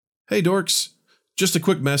Hey dorks, just a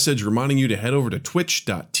quick message reminding you to head over to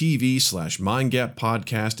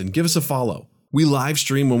twitch.tv/mindgappodcast and give us a follow. We live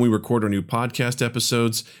stream when we record our new podcast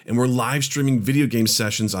episodes, and we're live streaming video game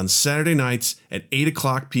sessions on Saturday nights at 8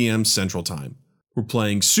 o'clock p.m. Central Time. We're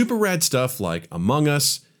playing super rad stuff like Among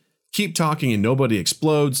Us, Keep Talking and Nobody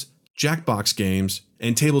Explodes, Jackbox games,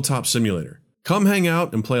 and Tabletop Simulator. Come hang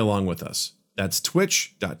out and play along with us. That's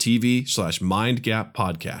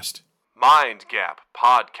twitch.tv/mindgappodcast. Mind Gap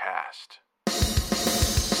Podcast.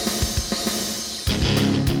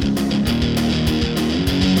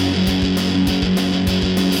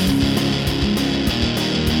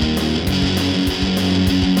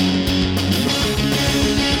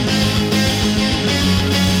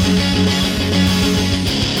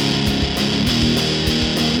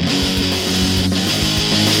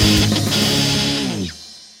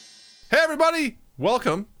 Hey everybody,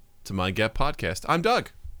 welcome to Mind Gap Podcast. I'm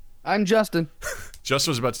Doug. I'm Justin.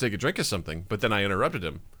 Justin was about to take a drink of something, but then I interrupted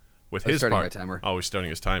him with his starting part. my timer. Oh, he's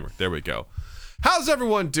starting his timer. There we go. How's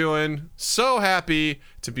everyone doing? So happy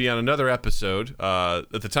to be on another episode.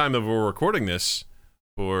 At the time that we're recording this,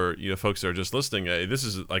 for folks that are just listening, this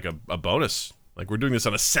is like a bonus. Like we're doing this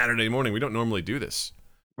on a Saturday morning. We don't normally do this.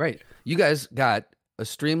 Right. You guys got a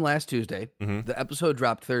stream last Tuesday. Mhm. The episode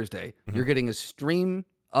dropped Thursday. Mhm. You're getting a stream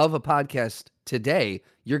of a podcast today.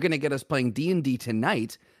 You're going to get us playing D&D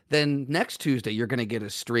tonight. Then next Tuesday, you're going to get a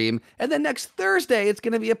stream. And then next Thursday, it's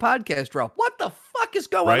going to be a podcast drop. What the fuck is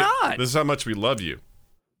going on? This is how much we love you.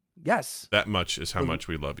 Yes. That much is how much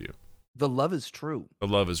we love you. The love is true. The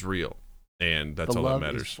love is real, and that's the all love that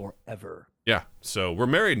matters. is forever. Yeah. So we're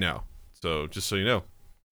married now. So just so you know.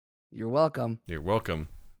 You're welcome. You're welcome.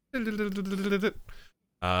 Yeah,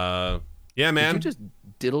 man. Did you just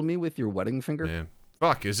diddle me with your wedding finger? Man.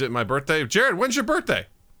 Fuck, is it my birthday? Jared, when's your birthday?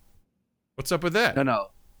 What's up with that? No.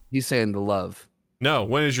 He's saying the love. No,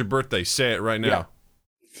 when is your birthday? Say it right now.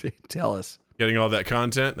 Yeah. Tell us. Getting all that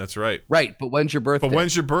content? That's right. Right, but when's your birthday? But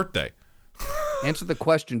when's your birthday? Answer the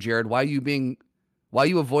question, Jared. Why are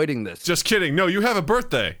you avoiding this? Just kidding. No, you have a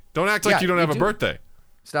birthday. Don't act like Yeah, you don't have a do. birthday.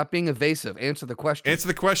 Stop being evasive. Answer the question. Answer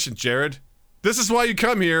the question, Jared. This is why you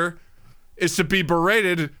come here, is to be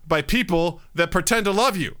berated by people that pretend to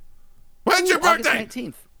love you. When's your August birthday?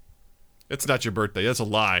 19th. It's not your birthday. That's a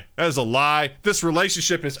lie. That is a lie. This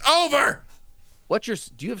relationship is over. Do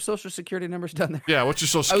you have social security numbers down there? Yeah, what's your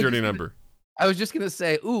social security number? I was just going to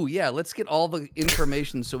say, ooh, yeah, let's get all the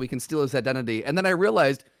information so we can steal his identity. And then I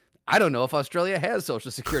realized, I don't know if Australia has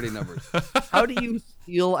social security numbers. How do you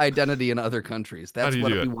steal identity in other countries? That's do you what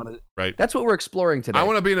do we it? want to. Right. That's what we're exploring today. I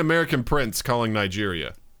want to be an American prince calling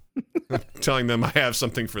Nigeria, telling them I have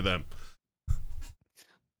something for them.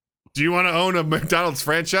 Do you want to own a McDonald's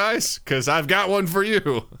franchise? Because I've got one for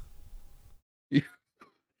you. You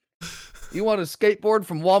want a skateboard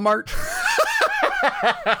from Walmart?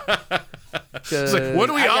 It's like, what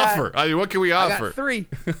do we offer? I mean, what can we I offer? got 3.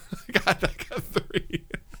 I got 3.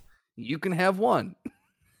 You can have 1.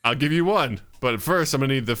 I'll give you 1. But first, I'm going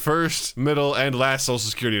to need the first, middle, and last social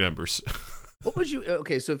security numbers. What would you?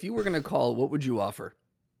 Okay, so if you were going to call, what would you offer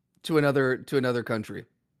to another country?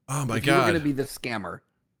 Oh, my if you were God. going to be the scammer.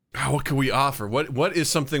 Oh, what can we offer? What is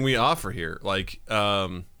something we offer here? Like, I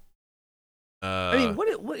mean, what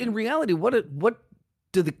in reality, what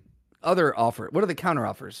do the other offer? What are the counter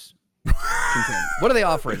offers? What are they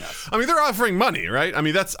offering us? I mean, they're offering money, right? I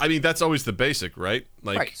mean, that's always the basic, right?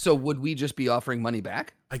 Like, Right. So would we just be offering money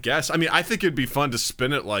back? I guess. I mean, I think it'd be fun to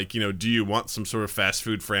spin it like, do you want some sort of fast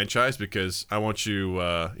food franchise? Because I want you,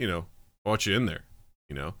 I want you in there,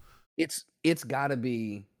 It's gotta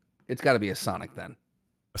be a Sonic then.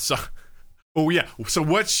 So, oh yeah. So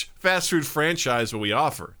which fast food franchise will we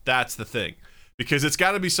offer? That's the thing, because it's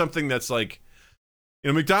got to be something that's like,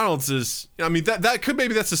 McDonald's is. I mean, that could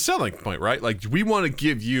maybe that's a selling point, right? Like we want to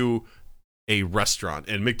give you a restaurant,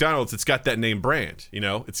 and McDonald's, it's got that name brand.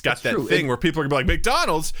 It's got That's that true. thing where people are gonna be like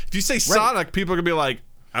McDonald's. If you say Sonic, people are gonna be like,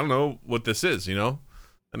 I don't know what this is. They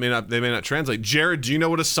may not translate. Jared, do you know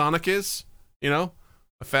what a Sonic is? A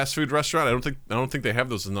fast food restaurant. I don't think they have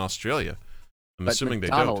those in Australia. I'm assuming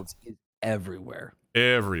McDonald's they don't. is everywhere.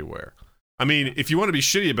 Everywhere. I mean, if you want to be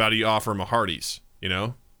shitty about it, you offer them a Hardee's.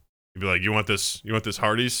 You'd be like, you want this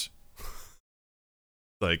Hardee's?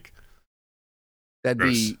 Like, That'd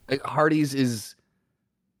gross. be Hardee's is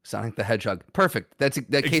Sonic the Hedgehog. Perfect. That case in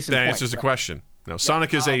that point. answers the question. No,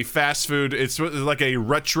 Sonic is a fast food. It's like a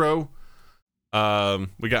retro.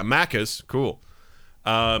 We got Macca's, cool.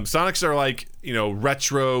 Sonics are like,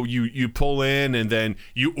 retro. You pull in and then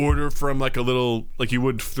you order from like a little, like you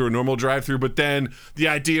would through a normal drive-through. But then the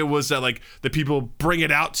idea was that like the people bring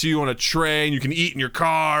it out to you on a tray and you can eat in your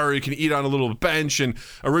car or you can eat on a little bench. And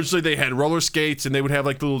originally they had roller skates and they would have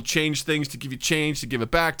like little change things to give you change to give it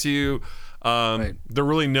back to you. They're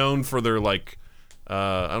really known for their like,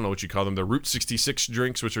 I don't know what you call them, the Route 66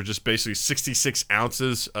 drinks, which are just basically 66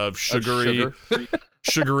 ounces of sugary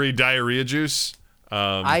diarrhea juice.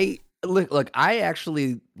 I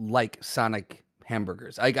actually like Sonic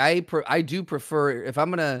hamburgers. I do prefer, if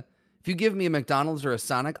you give me a McDonald's or a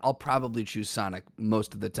Sonic, I'll probably choose Sonic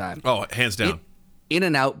most of the time. Oh, hands down.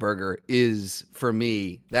 In-N-Out Burger is, for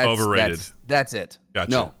me, that's overrated. That's it.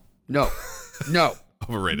 Gotcha. No.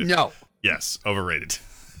 Overrated. No. Yes, overrated.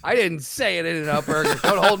 I didn't say it, In-N-Out Burger.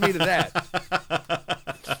 Don't hold me to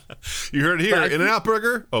that. You heard it here. In-N-Out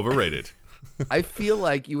Burger, overrated. I feel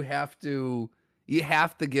like you have to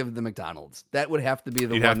give the McDonald's. That would have to be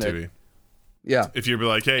the You'd one have to be. Yeah. If you'd be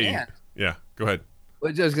like, hey, yeah, go ahead.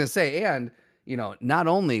 What I was gonna say, and not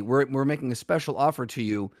only we're making a special offer to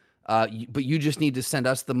you, but you just need to send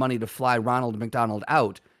us the money to fly Ronald McDonald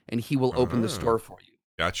out, and he will open the store for you.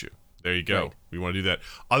 Got you. There you go. Right. We want to do that.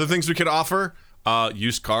 Other things we could offer,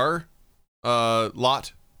 used car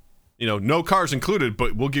lot. No cars included,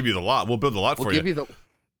 but we'll give you the lot. We'll build the lot for you.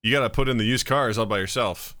 You got to put in the used cars all by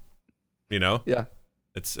yourself. Yeah.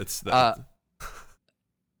 It's that.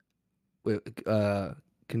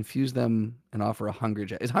 Confuse them and offer a Hungry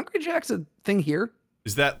Jack. Is Hungry Jack's a thing here?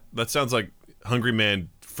 Is that sounds like Hungry Man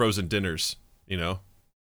frozen dinners,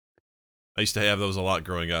 I used to have those a lot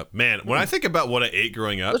growing up. Man, when I think about what I ate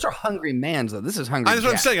growing up, those are Hungry Man's though. This is Hungry Jack. That's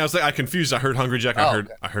what I'm saying. I was like, I confused. I heard Hungry Jack. I heard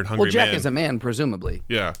Hungry Man. Well, Jack is a man, presumably.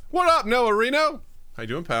 Yeah. What up, Noah Reno? How you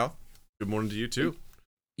doing, pal? Good morning to you too.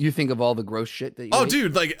 You think of all the gross shit that you Oh, eat?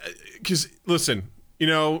 dude, like, because listen,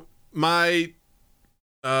 my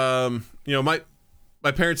parents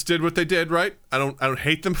did what they did, right? I don't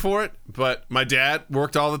hate them for it, but my dad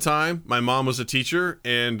worked all the time. My mom was a teacher,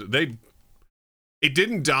 and it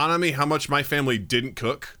didn't dawn on me how much my family didn't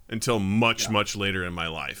cook until much later in my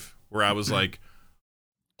life, where I was like,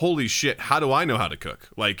 holy shit, how do I know how to cook?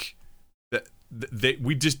 Like,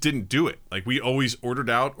 we just didn't do it. Like, we always ordered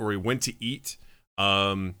out or we went to eat.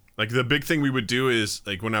 Like the big thing we would do is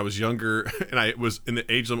like when I was younger and I was in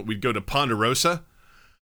the age limit, we'd go to Ponderosa,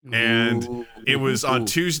 and it was on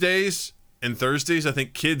Tuesdays and Thursdays. I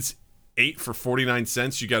think kids ate for 49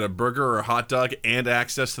 cents. You got a burger or a hot dog and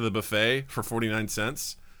access to the buffet for 49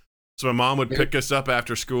 cents. So my mom would pick us up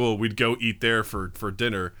after school. We'd go eat there for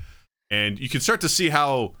dinner, and you could start to see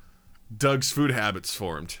how Doug's food habits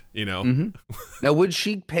formed, Mm-hmm. Now, would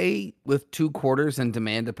she pay with 2 quarters and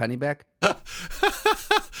demand a penny back?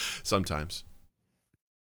 Sometimes.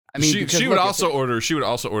 I mean, she would also order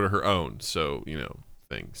her own, so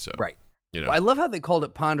thing. So right. Well, I love how they called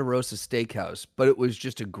it Ponderosa Steakhouse, but it was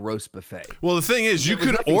just a gross buffet. Well, the thing is, you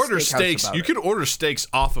could order steaks. You could order steaks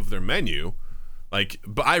off of their menu,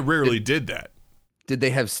 but I rarely did that. Did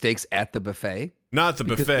they have steaks at the buffet? Not the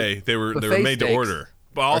buffet. They were made to order.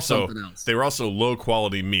 But also, they were also low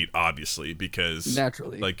quality meat, obviously, because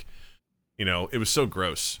naturally, it was so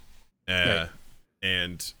gross. Right.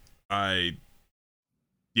 And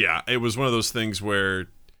it was one of those things where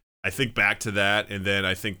I think back to that, and then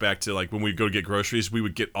I think back to like when we'd go get groceries, we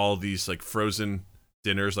would get all these like frozen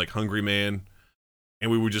dinners, like Hungry Man,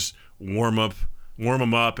 and we would just warm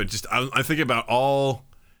them up, and just I think about all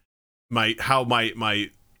how my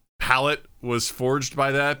palate was forged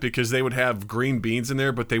by that, because they would have green beans in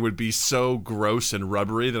there, but they would be so gross and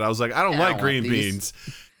rubbery that I was like, I don't like green beans.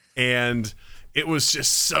 And it was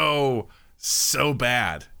just so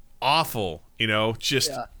bad, awful,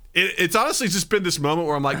 it's honestly just been this moment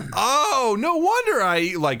where I'm like, oh, no wonder I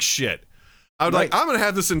eat like shit. I would I'm going to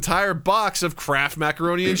have this entire box of Kraft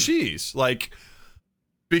macaroni and cheese,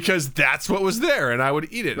 because that's what was there, and I would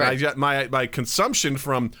eat it. Right. And I got my consumption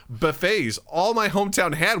from buffets. All my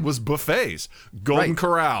hometown had was buffets. Golden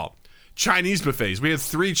Corral, Chinese buffets. We had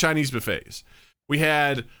 3 Chinese buffets. We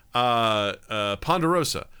had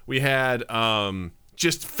Ponderosa. We had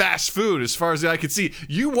just fast food as far as the eye could see.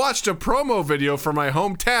 You watched a promo video for my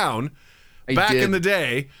hometown back in the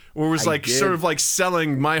day, where it was sort of like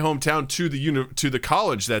selling my hometown to the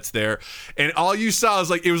college that's there, and all you saw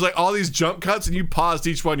was it was all these jump cuts, and you paused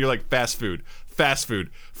each one. You're like, fast food.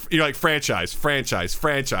 You're like, franchise.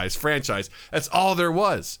 That's all there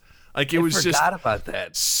was. Like, it was just. I forgot about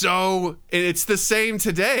that. So it's the same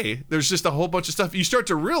today. There's just a whole bunch of stuff. You start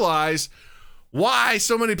to realize why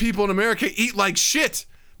so many people in America eat like shit,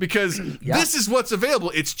 because this is what's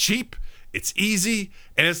available. It's cheap, it's easy,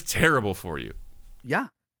 and it's terrible for you. Yeah,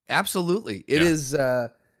 absolutely. It Yeah. is.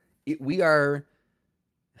 We are.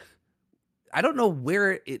 I don't know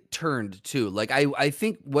where it turned to. Like, I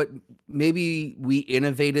think what maybe we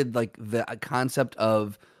innovated, like the concept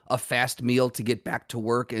of a fast meal to get back to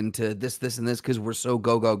work and to this, and this, because we're so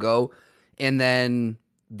go, go, go. And then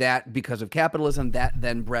that, because of capitalism, that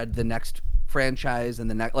then bred the next franchise and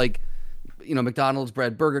the next, like, McDonald's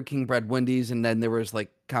bred Burger King, bred Wendy's, and then there was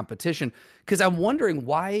like competition. Because I'm wondering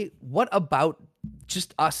what about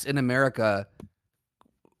just us in America?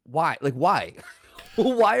 Why? Like, why?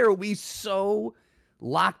 Why are we so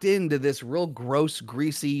locked into this real gross,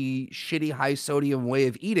 greasy, shitty, high sodium way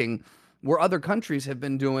of eating where other countries have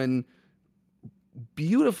been doing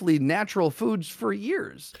beautifully natural foods for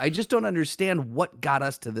years? I just don't understand what got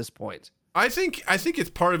us to this point. I think it's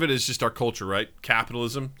part of it is just our culture, right?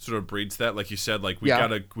 Capitalism sort of breeds that, like you said. Like we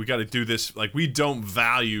gotta do this. Like we don't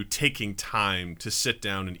value taking time to sit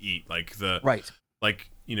down and eat. Like right.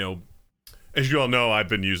 Like as you all know, I've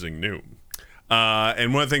been using Noom.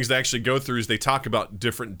 And one of the things they actually go through is they talk about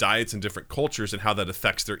different diets and different cultures and how that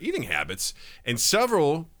affects their eating habits. And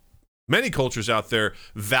many cultures out there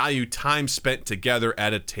value time spent together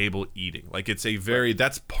at a table eating. Like it's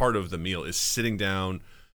that's part of the meal is sitting down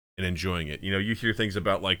and enjoying it. You hear things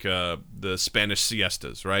about like the Spanish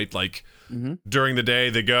siestas, right? Like during the day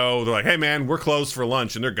they're like, hey man, we're closed for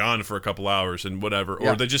lunch, and they're gone for a couple hours and whatever.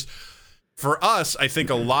 Yeah. Or they just, for us, I think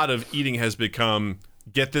a lot of eating has become,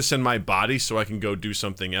 get this in my body so I can go do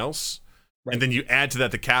something else. Right. And then you add to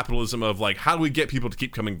that the capitalism of like, how do we get people to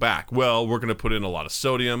keep coming back? Well, we're going to put in a lot of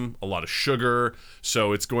sodium, a lot of sugar.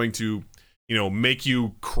 So it's going to, make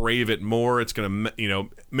you crave it more. It's going to,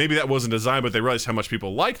 maybe that wasn't designed, but they realized how much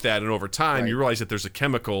people like that. And over time, you realize that there's a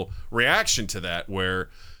chemical reaction to that where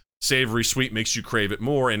savory sweet makes you crave it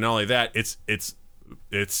more. And not only that, it's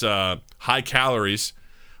high calories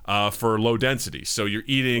for low density. So you're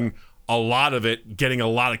eating a lot of it, getting a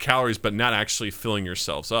lot of calories, but not actually filling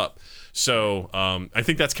yourselves up. So I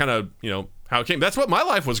think that's kind of, how it came. That's what my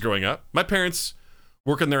life was growing up. My parents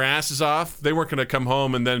working their asses off. They weren't going to come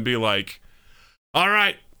home and then be like, all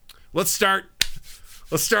right, let's start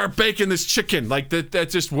baking this chicken. Like that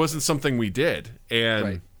just wasn't something we did.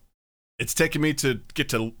 And it's taken me to get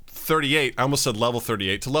to 38. I almost said level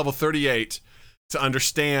 38. To level 38 to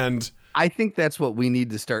understand. I think that's what we need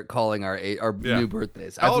to start calling our new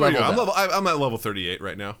birthdays. How old are you? I'm at level 38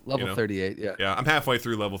 right now. Level 38, yeah. Yeah, I'm halfway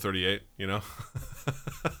through level 38,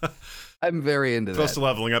 I'm very into Close to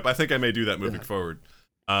leveling up. I think I may do that moving forward.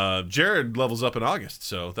 Jared levels up in August,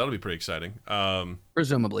 so that'll be pretty exciting.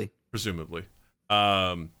 Presumably.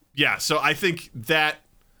 Yeah, so I think that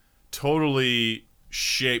totally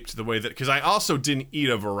shaped the way that, because I also didn't eat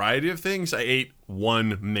a variety of things. I ate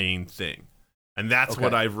one main thing. And that's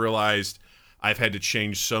what I've realized I've had to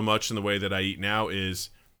change so much in the way that I eat now is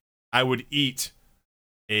I would eat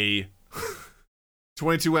a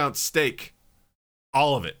 22-ounce steak,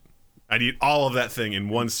 all of it. I'd eat all of that thing in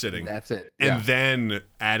one sitting. That's it. And then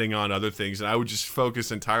adding on other things. And I would just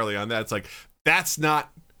focus entirely on that. It's like, that's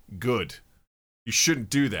not good. You shouldn't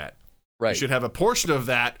do that. Right. You should have a portion of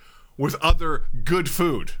that with other good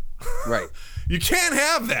food. Right. You can't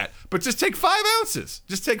have that, but just take 5 ounces.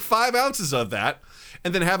 Just take 5 ounces of that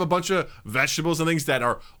and then have a bunch of vegetables and things that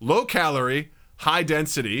are low calorie, high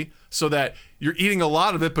density, so that you're eating a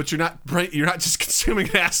lot of it, but you're not just consuming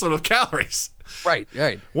an assload of calories. Right.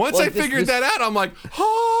 Once I figured that out, I'm like,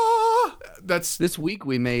 that's... This week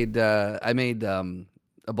we made, I made a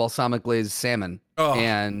balsamic glazed salmon. Oh,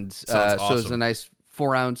 and awesome. So it was a nice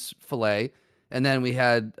 4-ounce filet. And then we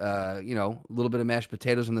had, a little bit of mashed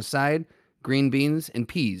potatoes on the side, green beans, and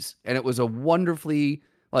peas. And it was a wonderfully,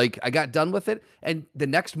 I got done with it. And the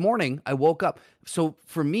next morning, I woke up. So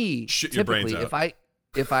for me, typically, if I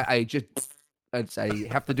have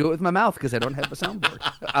to do it with my mouth because I don't have a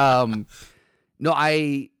soundboard. No,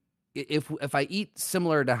 if I eat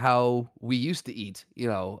similar to how we used to eat,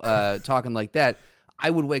 talking like that,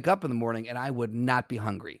 I would wake up in the morning and I would not be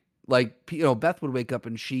hungry. Beth would wake up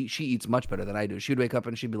and she eats much better than I do. She would wake up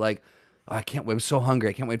and she'd be like, oh, I can't wait. I'm so hungry.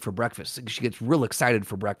 I can't wait for breakfast. She gets real excited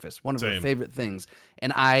for breakfast. One of her favorite things.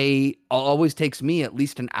 And always takes me at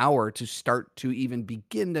least an hour to start to even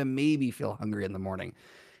begin to maybe feel hungry in the morning.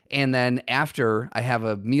 And then after I have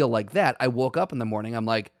a meal like that, I woke up in the morning. I'm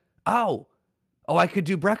like, oh, I could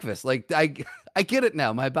do breakfast. I get it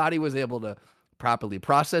now. My body was able to properly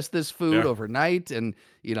process this food overnight, and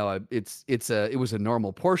it was a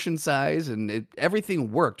normal portion size, and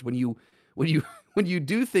everything worked. When you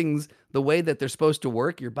do things the way that they're supposed to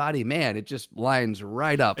work, your body, man, it just lines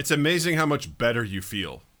right up. It's amazing how much better you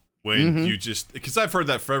feel. when you just, because I've heard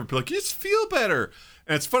that forever, like, you just feel better.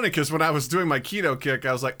 And it's funny because when I was doing my keto kick,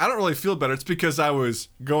 I was like, I don't really feel better. It's because I was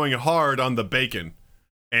going hard on the bacon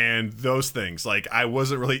and those things. Like, I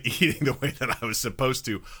wasn't really eating the way that I was supposed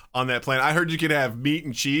to on that plan. I heard you could have meat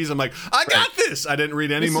and cheese. I'm like, I got this. I didn't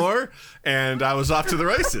read any more, and I was off to the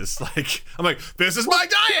races. Like, I'm like, this is my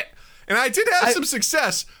diet. And I did have some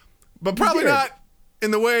success, but probably not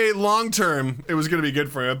in the way long term it was going to be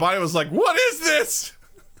good for me. My body was like, what is this?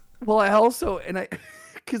 Well, I also,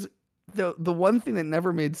 because the one thing that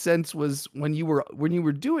never made sense was when you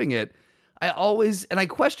were doing it, I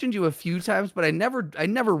questioned you a few times, but I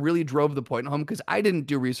never really drove the point home because I didn't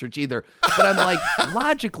do research either. But I'm like,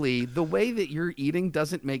 logically, the way that you're eating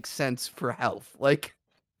doesn't make sense for health. Like,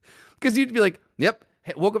 because you'd be like, yep,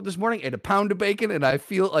 woke up this morning, ate a pound of bacon, and I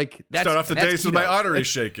feel like that's start off the days with my arteries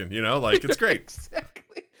shaking, like it's great.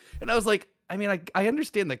 Exactly. And I was like, I mean, I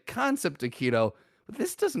understand the concept of keto, but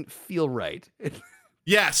this doesn't feel right.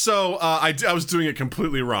 Yeah, so I was doing it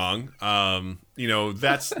completely wrong.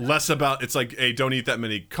 That's less about, it's like, hey, don't eat that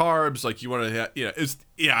many carbs. Like, you want to,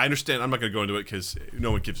 I understand. I'm not going to go into it because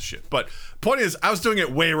no one gives a shit. But point is, I was doing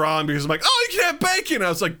it way wrong because I'm like, oh, you can have bacon. I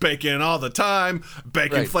was like, bacon all the time.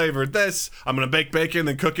 Bacon flavored this. I'm going to bake bacon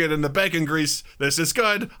and cook it in the bacon grease. This is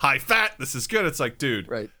good. High fat. This is good. It's like, dude,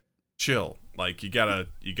 chill. Like, you gotta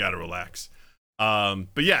relax.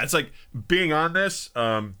 But yeah, it's like being on this,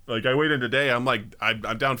 like I weighed in today, I'm like,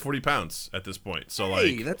 I'm down 40 pounds at this point. So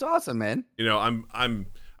like, that's awesome, man.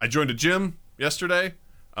 I joined a gym yesterday.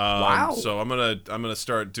 Wow. So I'm going to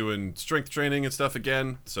start doing strength training and stuff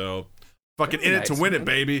again. So fucking in it to win it,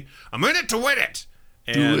 baby. I'm in it to win it.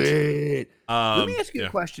 And, do it. Let me ask you a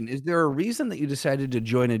question. Is there a reason that you decided to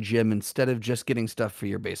join a gym instead of just getting stuff for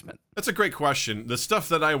your basement? That's a great question. The stuff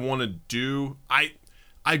that I want to do,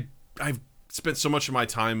 I've spent so much of my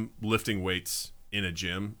time lifting weights in a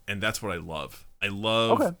gym, and that's what I love. I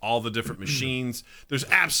love all the different machines. There's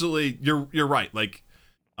absolutely, you're right. Like,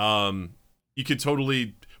 you could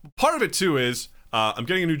totally, part of it too is, I'm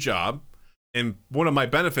getting a new job, and one of my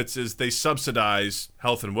benefits is they subsidize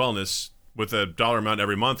health and wellness with a dollar amount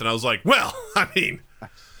every month. And I was like, well, I mean,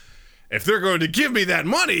 if they're going to give me that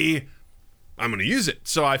money, I'm going to use it.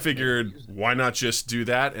 So I figured, why not just do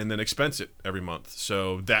that and then expense it every month?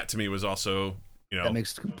 So that to me was also, that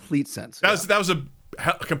makes complete sense. That was a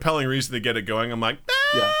compelling reason to get it going. I'm like,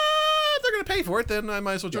 they're going to pay for it, then I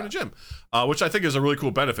might as well join a gym, which I think is a really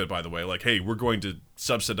cool benefit, by the way. Like, hey, we're going to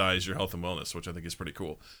subsidize your health and wellness, which I think is pretty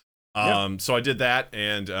cool. So I did that,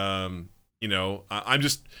 and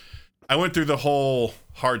I went through the whole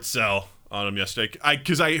hard sell on them yesterday.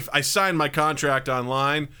 Because I signed my contract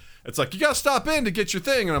online. It's like, you got to stop in to get your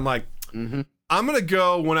thing. And I'm like, I'm going to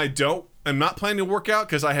go when I'm not planning to work out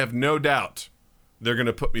because I have no doubt they're going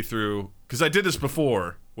to put me through. Because I did this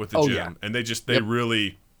before with the gym. And they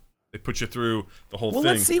put you through the whole thing.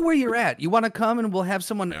 Well, let's see where you're at. You want to come and we'll have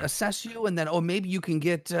someone assess you. And then, maybe you can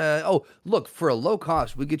get, look, for a low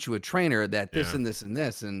cost, we get you a trainer that this and this and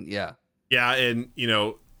this. And Yeah, and,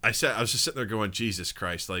 I was just sitting there going, Jesus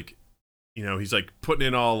Christ, like, he's like putting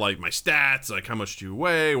in all like my stats, like how much do you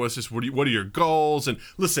weigh? What's this? What are your goals? And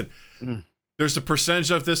listen, there's a percentage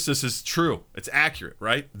of this is true. It's accurate,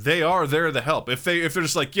 right? They are there to help. If they're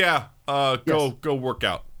just like, go work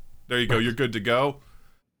out. There you go. You're good to go.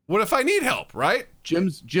 What if I need help, right?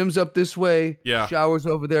 Gym's up this way. Yeah. Shower's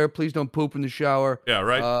over there. Please don't poop in the shower. Yeah,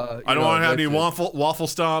 right. I don't want to have any waffle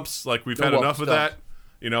stomps. Like we've had enough of that.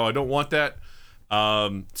 I don't want that.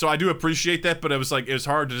 So I do appreciate that, but it was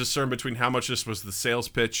hard to discern between how much this was the sales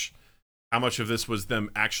pitch, how much of this was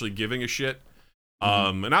them actually giving a shit.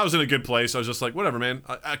 And I was in a good place. I was just like, whatever, man.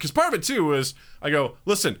 Because part of it too was I go,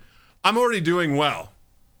 listen, I'm already doing well.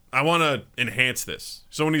 I want to enhance this.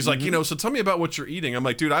 So when he's like, so tell me about what you're eating. I'm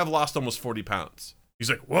like, dude, I've lost almost 40 pounds. He's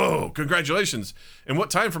like, whoa, congratulations. And what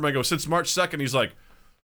time frame? I go, since March 2nd. He's like,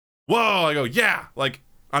 whoa. I go, yeah, like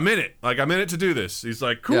I'm in it. Like I'm in it to do this. He's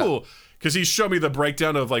like, cool. Because he showed me the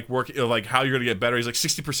breakdown of like work, like how you're gonna get better. He's like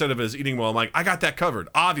 60% of it is eating well. I'm like, I got that covered.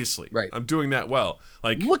 Obviously, right? I'm doing that well.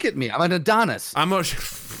 Like, look at me. I'm an Adonis. I'm a.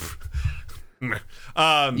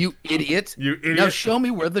 You idiot! You idiot! Now show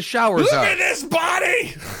me where the showers look are. Look at this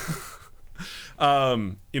body.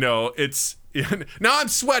 It's now I'm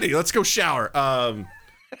sweaty. Let's go shower.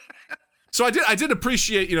 So I did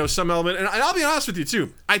appreciate, some element, and I'll be honest with you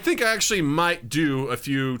too. I think I actually might do a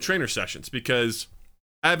few trainer sessions because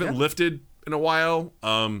I haven't lifted in a while.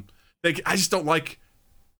 I just don't like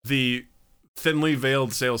the thinly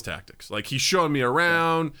veiled sales tactics. Like he's showing me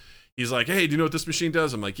around. he's like, hey, do you know what this machine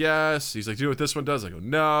does? I'm like, yes. He's like, do you know what this one does? I go,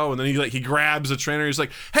 no. And then he grabs a trainer. He's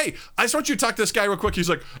like, hey, I just want you to talk to this guy real quick. He's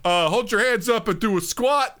like, hold your hands up and do a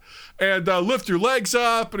squat and lift your legs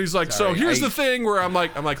up. And he's like, so here's the thing where I'm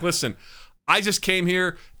like, listen, I just came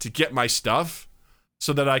here to get my stuff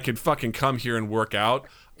so that I could fucking come here and work out.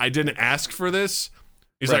 I didn't ask for this.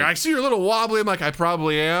 He's like, I see you're a little wobbly. I'm like, I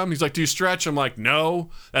probably am. He's like, do you stretch? I'm like, no.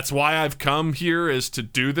 That's why I've come here, is to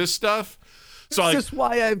do this stuff. So this is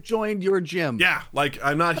why I've joined your gym. Yeah, like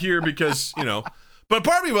I'm not here because, but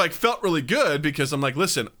part of me like felt really good because I'm like,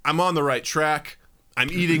 listen, I'm on the right track. I'm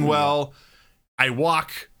eating well. I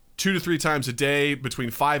walk 2 to 3 times a day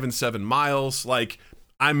between 5 and 7 miles. Like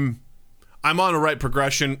I'm on a right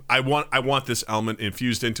progression. I want this element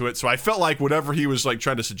infused into it. So I felt like whatever he was like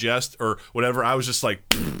trying to suggest or whatever, I was just like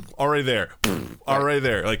already there. Already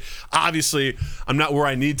there. Like obviously I'm not where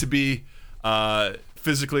I need to be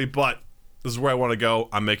physically, but this is where I want to go.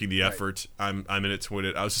 I'm making the effort. I'm in it to win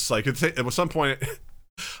it. I was just like, at some point,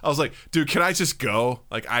 I was like, dude, can I just go?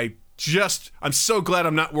 Like, I'm so glad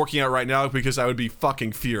I'm not working out right now because I would be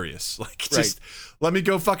fucking furious. Like, just let me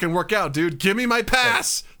go fucking work out, dude. Give me my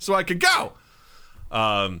pass so I can go.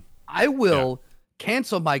 I will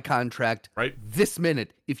cancel my contract this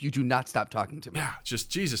minute if you do not stop talking to me. Yeah, just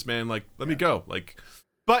Jesus, man. Like, let me go. Like,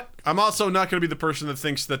 but I'm also not going to be the person that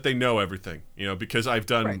thinks that they know everything, because I've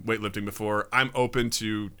done weightlifting before. I'm open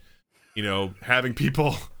to, having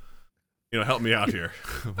people, help me out here.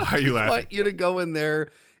 Why are you laughing? I want you to go in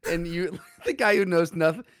there and the guy who knows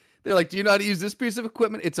nothing, they're like, do you know how to use this piece of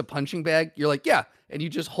equipment? It's a punching bag. You're like, yeah. And you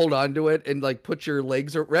just hold on to it and like wrap your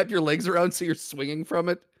legs around so you're swinging from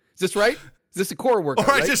it. Is this right? Is this a core workout?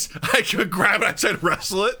 Or I could grab it, I try to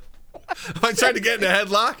wrestle it. I tried to get in a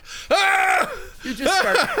headlock. Ah! You just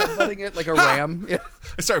start headbutting it like a ram. Yeah.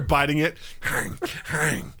 I start biting it.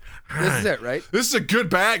 This is it, right? This is a good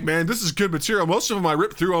bag, man. This is good material. Most of them I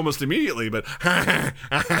ripped through almost immediately, but I'm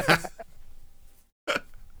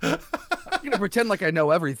gonna pretend like I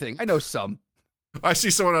know everything. I know some. I see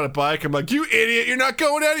someone on a bike. I'm like, you idiot! You're not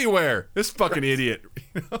going anywhere. This fucking idiot.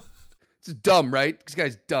 It's dumb, right? This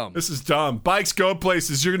guy's dumb. This is dumb. Bikes go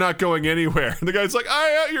places. You're not going anywhere. And the guy's like,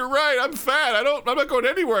 you're right. I'm fat. I'm not going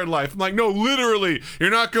anywhere in life. I'm like, no, literally,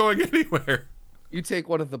 you're not going anywhere. You take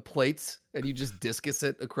one of the plates and you just discus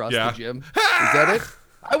it across the gym. Is that it?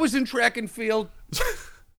 I was in track and field.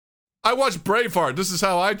 I watched Braveheart. This is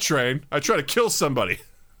how I train. I try to kill somebody.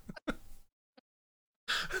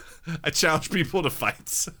 I challenge people to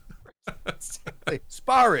fights.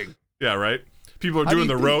 Sparring. Yeah, right? People are doing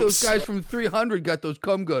the ropes. Those guys from 300 got those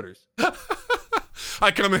cum gutters. I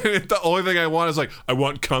come in and the only thing I want is like, I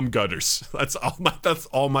want cum gutters. That's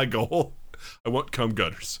all my goal. I want cum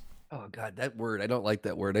gutters. Oh God, that word. I don't like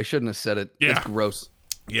that word. I shouldn't have said it. Yeah. It's gross.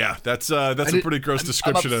 Yeah, that's a pretty gross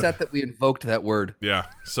description. I'm upset that we invoked that word. Yeah.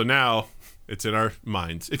 So now it's in our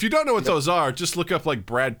minds. If you don't know what those are, just look up like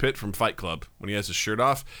Brad Pitt from Fight Club when he has his shirt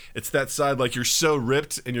off. It's that side, like you're so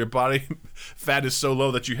ripped and your body fat is so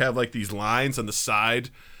low that you have like these lines on the side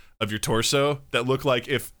of your torso that look like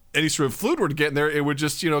if any sort of fluid were to get in there, it would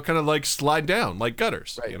just, kind of like slide down like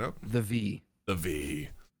gutters, The V. The V.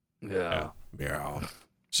 Yeah.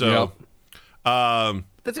 So,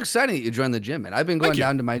 that's exciting that you joined the gym, man. I've been going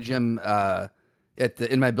down to my gym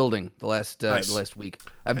in my building the last week.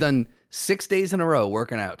 I've done 6 days in a row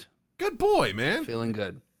working out. Good boy, man. Feeling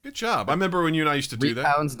good. Good job. I remember when you and I used to do that.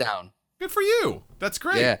 3 pounds down. Good for you. That's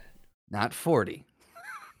great. Yeah. Not 40.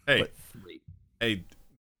 Hey. But 3. Hey,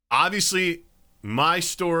 obviously my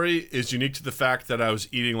story is unique to the fact that I was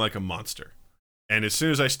eating like a monster. And as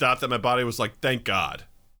soon as I stopped that, my body was like, thank God.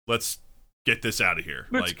 Let's get this out of here.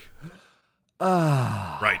 Right.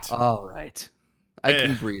 All right. I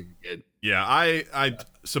can breathe again. Yeah, I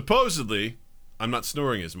supposedly I'm not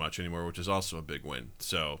snoring as much anymore, which is also a big win.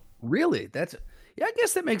 So really, I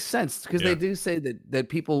guess that makes sense because they do say that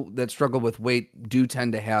people that struggle with weight do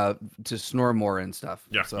tend to snore more and stuff.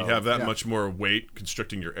 Yeah, so, you have that much more weight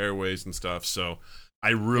constricting your airways and stuff. So I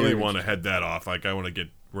really want to head that off. Like I want to get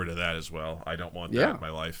rid of that as well. I don't want that in my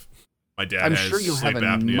life. My dad I'm has sure you'll have a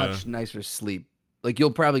apnea. much nicer sleep. Like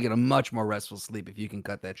you'll probably get a much more restful sleep if you can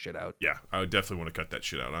cut that shit out. Yeah, I would definitely want to cut that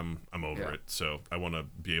shit out. I'm over it. So I want to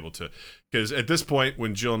be able to, because at this point,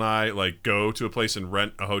 when Jill and I like go to a place and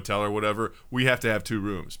rent a hotel or whatever, we have to have 2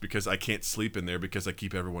 rooms because I can't sleep in there because I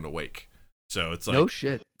keep everyone awake. So it's like no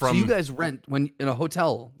shit. So you guys rent in a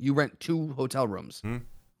hotel? You rent 2 hotel rooms? Hmm?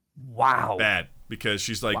 Wow. Bad because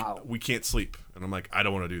she's like, we can't sleep, and I'm like, I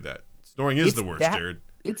don't want to do that. Snoring is the worst, Jared.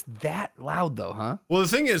 It's that loud though, huh? Well, the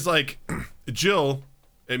thing is, like, Jill,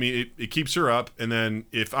 I mean, it keeps her up, and then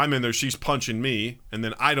if I'm in there, she's punching me, and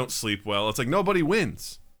then I don't sleep well. It's like nobody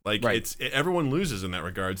wins. Like Right. everyone loses in that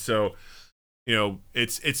regard. So,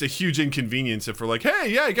 it's a huge inconvenience if we're like,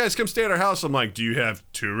 hey, yeah, you guys come stay at our house. I'm like, do you have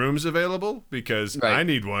 2 rooms available? Because Right. I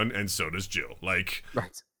need one, and so does Jill. Like,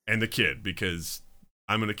 Right. and the kid, because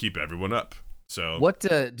I'm gonna keep everyone up. So What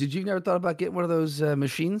did you never thought about getting one of those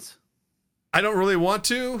machines? I don't really want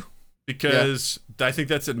to, because I think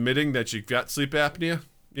that's admitting that you've got sleep apnea,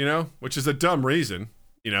 which is a dumb reason,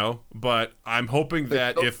 but I'm hoping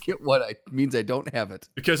that Don't if, get what means I don't have it.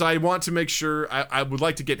 because I want to make sure I would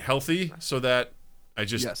like to get healthy so that I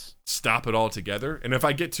just Yes. stop it all together. And if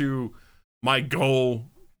I get to my goal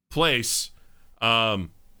place,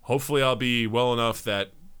 hopefully I'll be well enough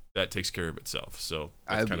that takes care of itself. So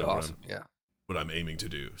that's That'd kind be of awesome. Yeah. what I'm aiming to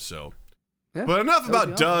do. So, Yeah, but enough that would about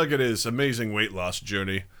be awesome. Doug and his amazing weight loss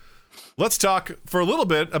journey. Let's talk for a little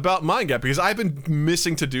bit about Mind Gap, because I've been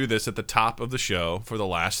missing to do this at the top of the show for the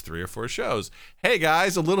last 3 or 4 shows. Hey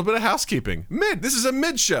guys, a little bit of housekeeping. This is a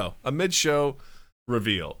mid-show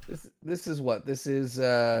reveal. This is what? This is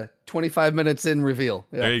 25 minutes in reveal.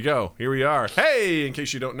 Yeah. There you go. Here we are. Hey, in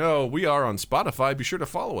case you don't know, we are on Spotify. Be sure to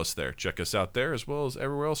follow us there. Check us out there as well as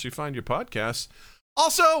everywhere else you find your podcasts.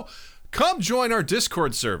 Also, come join our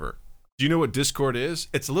Discord server. Do you know what Discord is?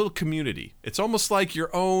 It's a little community. It's almost like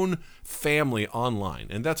your own family online.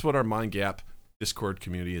 And that's what our Mind Gap Discord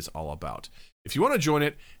community is all about. If you want to join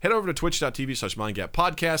it, head over to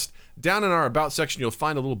twitch.tv/MindGapPodcast. Down in our About section, you'll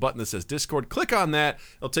find a little button that says Discord. Click on that.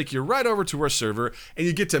 It'll take you right over to our server, and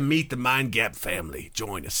you get to meet the Mind Gap family.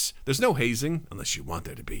 Join us. There's no hazing, unless you want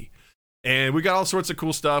there to be. And we got all sorts of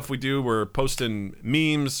cool stuff we do. We're posting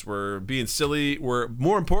memes. We're being silly. We're,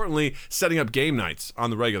 more importantly, setting up game nights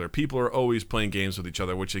on the regular. People are always playing games with each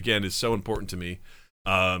other, which, again, is so important to me.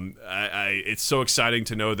 It's so exciting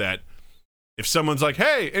to know that if someone's like,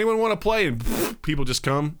 hey, anyone want to play? And people just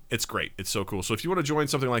come. It's great. It's so cool. So if you want to join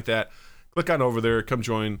something like that, click on over there. Come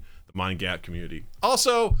join the Mind Gap community.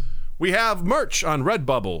 Also, we have merch on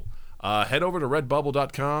Redbubble. Head over to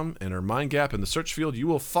redbubble.com and our Mind Gap in the search field. You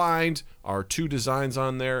will find our 2 designs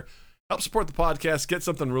on there. Help support the podcast. Get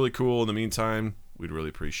something really cool in the meantime. We'd really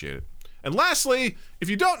appreciate it. And lastly, if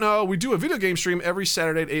you don't know, we do a video game stream every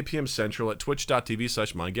Saturday at 8 p.m. Central at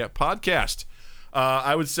twitch.tv/MindGapPodcast.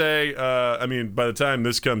 I would say, by the time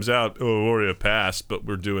this comes out, already a pass, but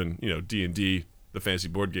we're doing, D&D, the fantasy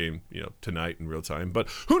board game, tonight in real time. But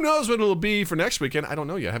who knows what it'll be for next weekend? I don't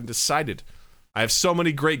know yet. I haven't decided. I have so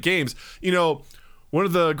many great games. One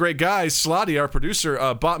of the great guys, Slotty, our producer,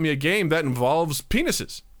 bought me a game that involves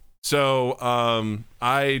penises. So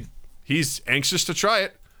he's anxious to try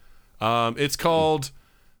it. It's called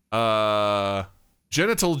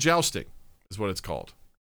Genital Jousting is what it's called.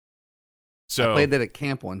 So I played that at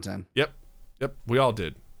camp one time. Yep. We all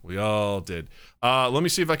did. Let me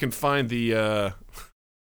see if I can find the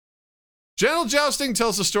Genital Jousting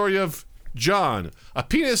tells the story of John, a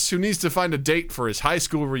penis who needs to find a date for his high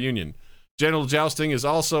school reunion. Genital Jousting is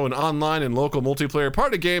also an online and local multiplayer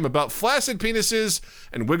party game about flaccid penises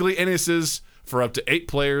and wiggly anuses for up to 8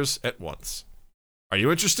 players at once. Are you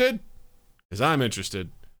interested? Because I'm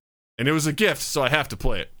interested. And it was a gift, so I have to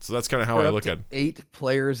play it. So that's kind of how I look at it. 8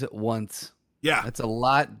 players at once. Yeah. That's a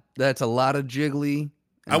lot of jiggly.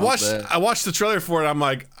 I watched the trailer for it. I'm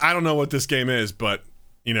like, I don't know what this game is, but,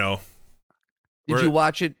 Did you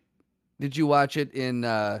watch it? Did you watch it in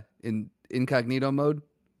incognito mode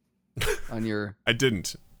on your? I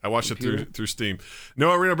didn't. I watched computer? it through Steam.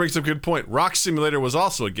 Noah Reno brings up a good point. Rock Simulator was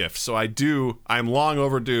also a gift, so I'm long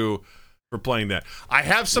overdue for playing that. I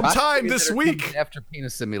have some Rock time this Simulator week. comes after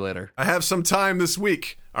Penis Simulator. I have some time this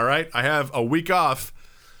week. All right, I have a week off.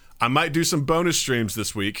 I might do some bonus streams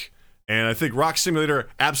this week, and I think Rock Simulator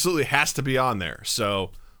absolutely has to be on there.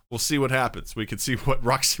 So we'll see what happens. We can see what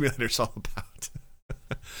Rock Simulator is all about.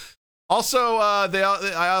 Also,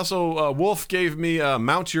 Wolf gave me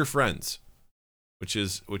Mount Your Friends, which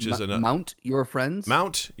is Mount Your Friends.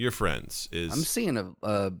 Mount Your Friends is. I'm seeing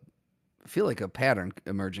I feel like a pattern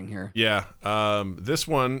emerging here. Yeah. This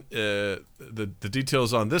one, the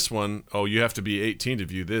details on this one. Oh, you have to be 18 to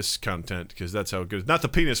view this content because that's how it goes. Not the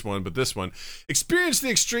penis one, but this one. Experience the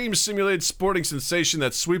extreme simulated sporting sensation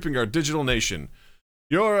that's sweeping our digital nation.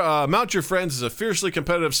 Your Mount Your Friends is a fiercely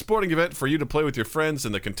competitive sporting event for you to play with your friends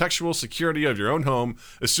in the contextual security of your own home,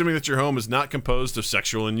 assuming that your home is not composed of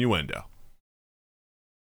sexual innuendo.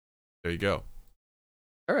 There you go.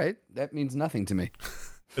 All right, that means nothing to me.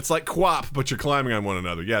 It's like QWOP, but you're climbing on one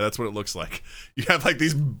another. Yeah, that's what it looks like. You have like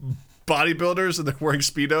these bodybuilders and they're wearing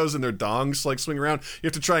Speedos and their dongs like swing around. You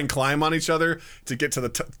have to try and climb on each other to get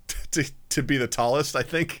to to be the tallest, I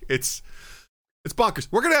think. It's bonkers.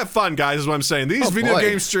 We're going to have fun, guys, is what I'm saying. These video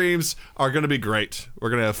game streams are going to be great. We're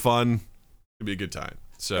going to have fun. It'll be a good time.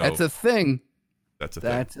 So That's a thing. That's a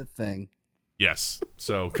That's thing. a thing. Yes.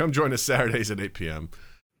 So come join us Saturdays at 8 p.m.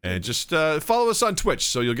 And just follow us on Twitch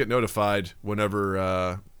so you'll get notified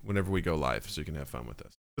whenever we go live, so you can have fun with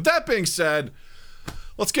us. With that being said,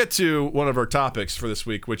 let's get to one of our topics for this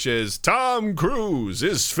week, which is Tom Cruise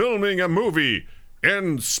is filming a movie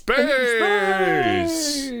in space.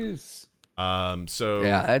 So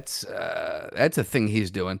yeah, that's a thing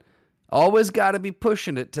he's doing. Always got to be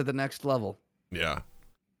pushing it to the next level. Yeah.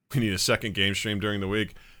 We need a second game stream during the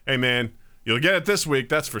week. Hey, man, you'll get it this week,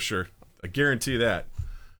 that's for sure. I guarantee that.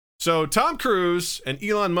 So Tom Cruise and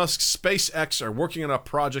Elon Musk's SpaceX are working on a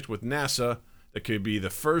project with NASA that could be the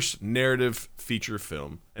first narrative feature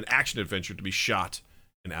film, an action adventure to be shot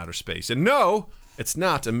in outer space. And no, it's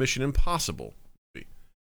not a Mission Impossible movie.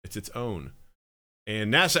 It's its own.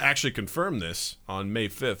 And NASA actually confirmed this on May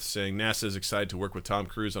 5th, saying NASA is excited to work with Tom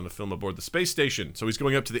Cruise on a film aboard the space station. So he's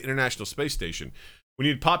going up to the International Space Station. We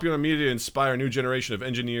need popular media to inspire a new generation of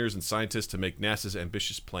engineers and scientists to make NASA's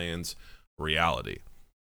ambitious plans reality.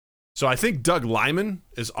 So I think Doug Liman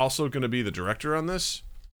is also going to be the director on this.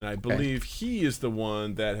 And I believe he is the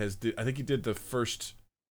one that I think he did the first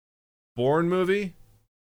Bourne movie.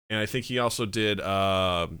 And I think he also did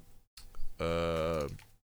Edge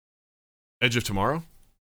of Tomorrow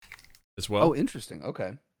as well. Oh, interesting.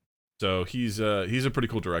 Okay. So he's a pretty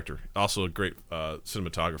cool director. Also a great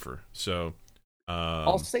cinematographer. So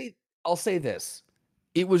I'll say this.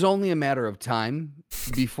 It was only a matter of time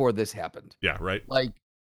before this happened. Yeah, right. Like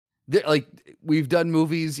we've done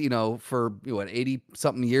movies, for 80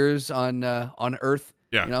 something years on Earth.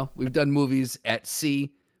 Yeah. We've done movies at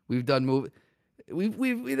sea. We've done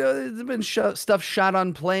we've there's been stuff shot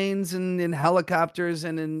on planes and in helicopters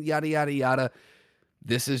and in yada yada yada.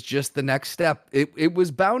 This is just the next step. It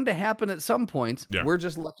was bound to happen at some point. Yeah. We're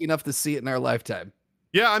just lucky enough to see it in our lifetime.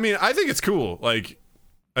 Yeah, I mean, I think it's cool. Like,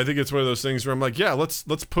 I think it's one of those things where I'm like, yeah, let's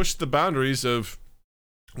push the boundaries of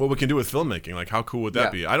what we can do with filmmaking. Like, how cool would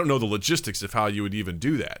that be? I don't know the logistics of how you would even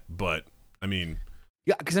do that, but I mean,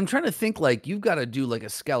 yeah, because I'm trying to think, like, you've got to do like a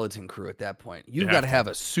skeleton crew at that point. You've got to have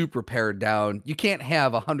a super pared down. You can't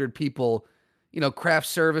have 100 people, craft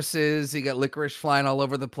services. You got licorice flying all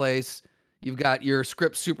over the place. You've got your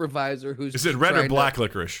script supervisor who's is it red or black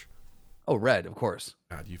licorice? Oh, red, of course.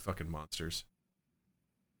 God, you fucking monsters.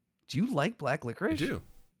 Do you like black licorice? I do.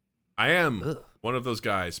 I am one of those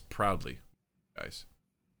guys, proudly, guys.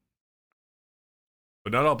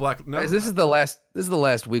 But not all black. No, guys, this is the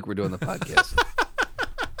last week we're doing the podcast.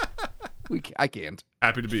 I can't.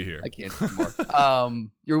 Happy to be here. I can't anymore.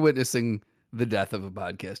 You're witnessing the death of a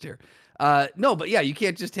podcast here. No, but yeah, you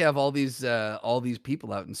can't just have all these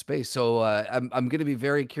people out in space. So I'm going to be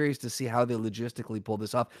very curious to see how they logistically pull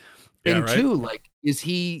this off. And two, like,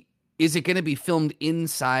 is it going to be filmed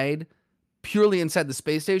purely inside the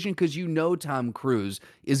space station? Because Tom Cruise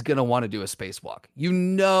is going to want to do a spacewalk. He's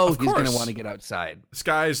going to want to get outside. This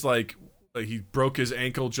guy's like he broke his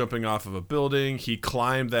ankle jumping off of a building. He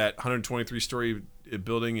climbed that 123-story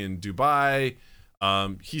building in Dubai.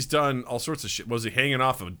 He's done all sorts of shit. Was he hanging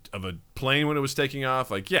off of a plane when it was taking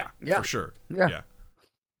off? Like, yeah. For sure. Yeah.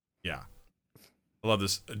 I love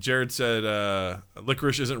this. Jared said,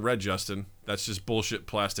 licorice isn't red, Justin. That's just bullshit,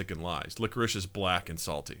 plastic, and lies. Licorice is black and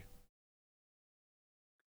salty.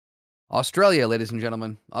 Australia, ladies and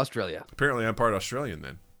gentlemen. Australia. Apparently, I'm part Australian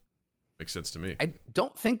then. Makes sense to me. I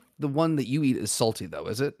don't think the one that you eat is salty, though,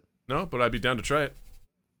 is it? No, but I'd be down to try it.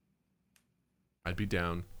 I'd be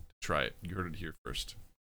down to try it. You heard it here first.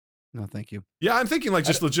 No, thank you. Yeah, I'm thinking like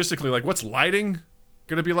just logistically, like what's lighting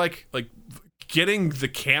gonna be like getting the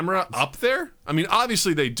camera up there? I mean,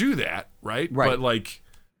 obviously they do that, right? But like,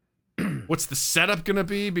 what's the setup gonna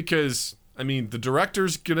be? Because I mean, the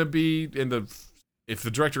director's gonna be if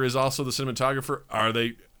the director is also the cinematographer, are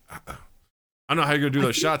they? I don't know how you're gonna do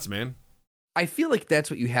those shots, man. I feel like that's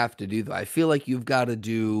what you have to do, though. I feel like you've got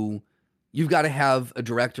to have a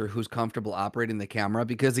director who's comfortable operating the camera,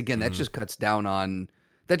 because again, that just cuts down on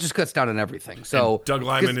everything. So and Doug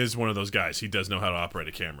Liman is one of those guys. He does know how to operate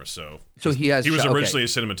a camera. So he was originally a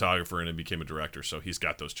cinematographer and then became a director. So he's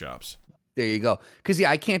got those chops. There you go. Because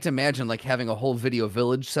I can't imagine like having a whole video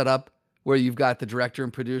village set up where you've got the director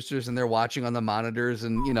and producers and they're watching on the monitors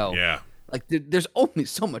and like there's only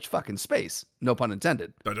so much fucking space. No pun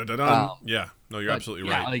intended. Yeah. No, you're absolutely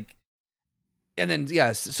right. Like, and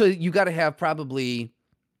then so you got to have probably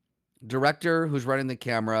director who's running the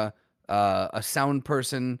camera, a sound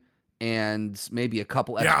person, and maybe a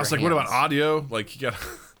couple extra I was like, what about audio? Like, you got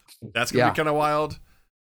that's gonna be kind of wild.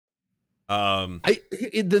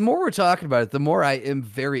 The more we're talking about it, the more I am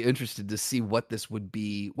very interested to see what this would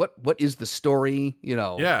be. What is the story?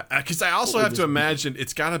 Yeah, because I also have to imagine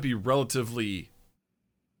it's got to be relatively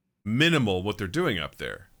minimal what they're doing up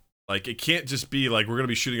there. Like, it can't just be like we're going to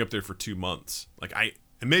be shooting up there for 2 months. Like,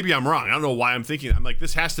 and maybe I'm wrong. I don't know why I'm thinking. I'm like,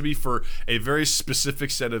 this has to be for a very specific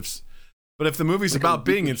set of. But if the movie's like about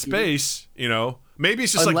being in space, maybe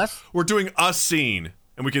it's just like we're doing a scene.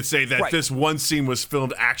 And we could say that this one scene was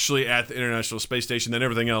filmed actually at the International Space Station, then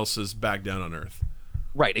everything else is back down on Earth.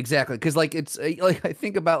 Right, exactly. Because it's like I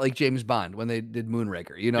think about like James Bond when they did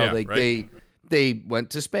Moonraker. They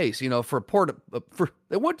went to space. They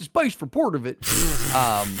went to space for part of it,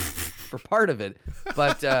 for part of it.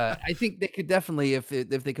 But I think they could definitely, if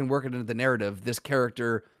they can work it into the narrative, this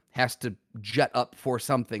character has to jet up for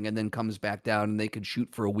something and then comes back down, and they could shoot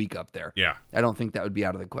for a week up there. Yeah, I don't think that would be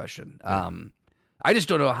out of the question. I just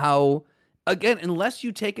don't know how, again, unless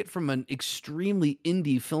you take it from an extremely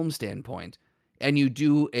indie film standpoint and you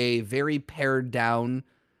do a very pared down,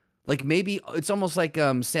 like maybe it's almost like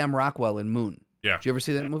Sam Rockwell in Moon. Yeah. Did you ever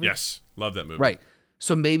see that movie? Yes. Love that movie. Right.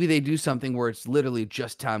 So maybe they do something where it's literally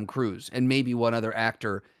just Tom Cruise and maybe one other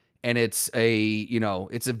actor, and it's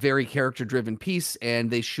it's a very character driven piece,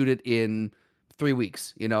 and they shoot it in 3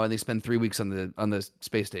 weeks, and they spend 3 weeks on the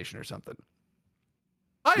space station or something.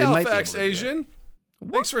 Hi, Alphax Asian.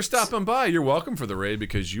 Thanks for stopping by. You're welcome for the raid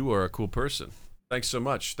because you are a cool person. Thanks so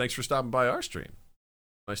much. Thanks for stopping by our stream.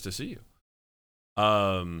 Nice to see you.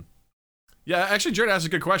 Yeah, actually, Jared asked a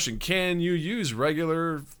good question. Can you use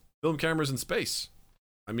regular film cameras in space?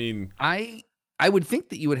 I mean, I would think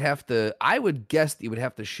that you would have to. I would guess that you would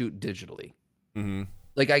have to shoot digitally. Mm-hmm.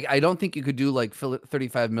 Like I don't think you could do like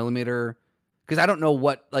 35 millimeter, because I don't know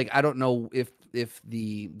what I don't know if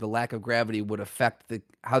the lack of gravity would affect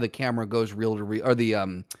how the camera goes reel to reel, or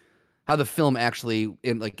how the film actually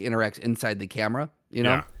interacts inside the camera,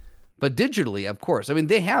 Yeah. But digitally, of course. I mean,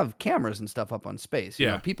 they have cameras and stuff up on space. You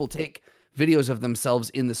know, people take videos of themselves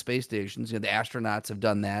in the space stations. The astronauts have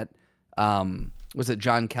done that. Was it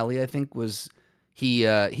John Kelly? I think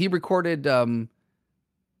he recorded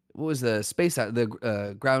what was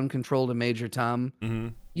the ground control to Major Tom. Mm-hmm.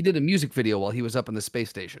 He did a music video while he was up on the space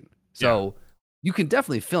station. So you can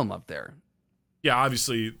definitely film up there. Yeah,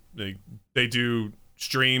 obviously they do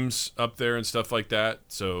streams up there and stuff like that.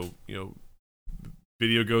 So,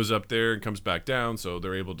 video goes up there and comes back down. So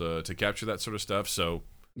they're able to capture that sort of stuff. So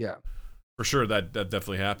yeah, for sure that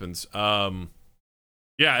definitely happens.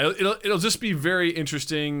 It'll just be very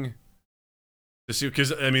interesting to see,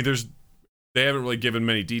 because I mean, they haven't really given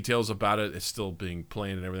many details about it. It's still being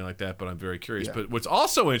planned and everything like that, but I'm very curious. Yeah. But what's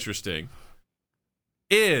also interesting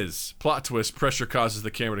is, plot twist, pressure causes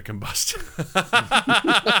the camera to combust.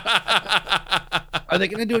 Are they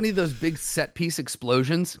going to do any of those big set piece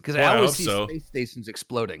explosions? Because I always see space stations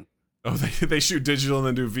exploding. Oh, they shoot digital and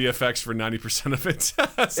then do VFX for 90% of it.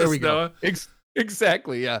 There we go.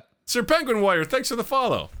 Exactly, yeah. Sir Penguin Warrior, thanks for the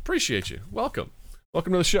follow. Appreciate you. Welcome to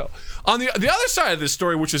the show. On the other side of this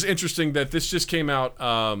story, which is interesting, that this just came out,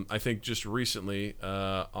 I think just recently,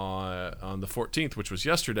 on the 14th, which was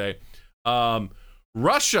yesterday.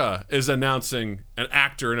 Russia is announcing an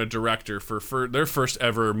actor and a director for their first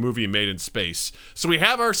ever movie made in space. So we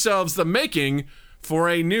have ourselves the making for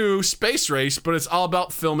a new space race, but it's all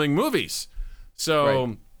about filming movies.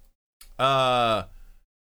 So,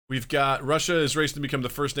 we've got Russia is racing to become the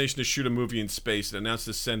first nation to shoot a movie in space, and announced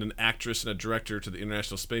to send an actress and a director to the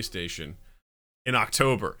International Space Station in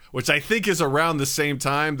October, which I think is around the same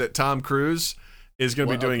time that Tom Cruise is going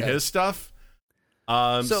to be doing his stuff.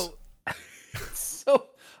 So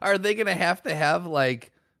are they going to have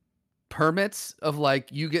like permits of like,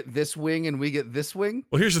 you get this wing and we get this wing?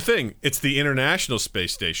 Well, here's the thing. It's the International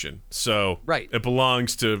Space Station. So it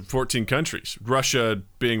belongs to 14 countries, Russia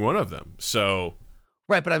being one of them. So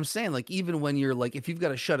right, but I'm saying, like, even when you're like, if you've got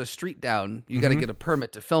to shut a street down, you got to get a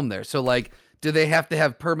permit to film there. So like, do they have to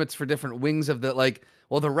have permits for different wings of the, like,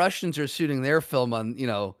 well, the Russians are shooting their film on,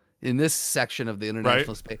 in this section of the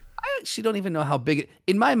International Space. I actually don't even know how big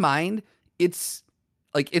in my mind, it's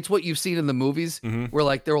like, it's what you've seen in the movies where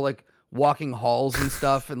like, they're like walking halls and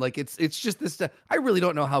stuff. And like, it's just this stuff. I really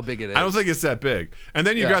don't know how big it is. I don't think it's that big. And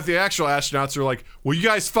then you got the actual astronauts who are like, well, you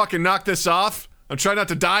guys fucking knock this off. I'm trying not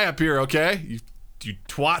to die up here. Okay. You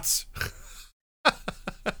twats.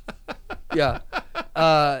 Yeah.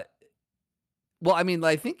 Well, I mean,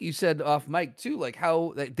 I think you said off mic too, like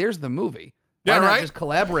how there's the movie. Why not just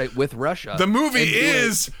collaborate with Russia? The movie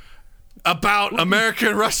is about America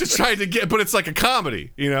and Russia trying to get, but it's like a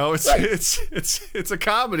comedy, it's a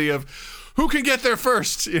comedy of who can get there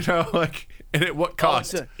first, like And at what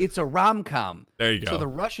cost? It's a rom-com. There you go. So the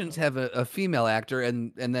Russians have a female actor,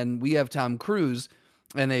 and then we have Tom Cruise,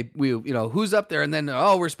 and who's up there, and then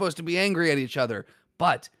we're supposed to be angry at each other,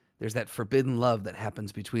 but there's that forbidden love that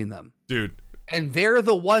happens between them, dude. And they're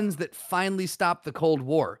the ones that finally stop the Cold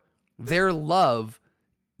War. Their love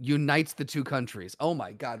unites the two countries. Oh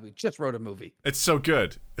my God, we just wrote a movie. It's so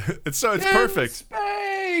good. It's perfect.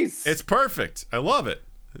 Space. It's perfect. I love it.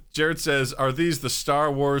 Jared says, "Are these the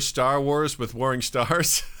Star Wars with warring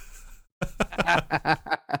stars?"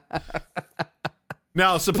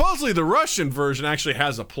 Now, supposedly the Russian version actually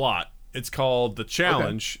has a plot. It's called The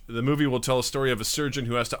Challenge. Okay. The movie will tell a story of a surgeon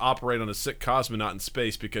who has to operate on a sick cosmonaut in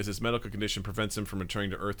space because his medical condition prevents him from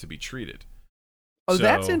returning to Earth to be treated. Oh,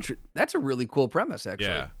 that's that's a really cool premise, actually.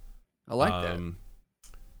 Yeah. I like that.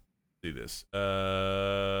 See this.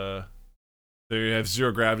 They have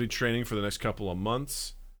zero gravity training for the next couple of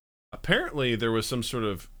months. Apparently, there was some sort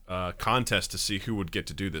of contest to see who would get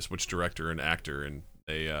to do this, which director and actor, and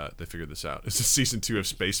they figured this out. This is season 2 of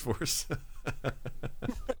Space Force.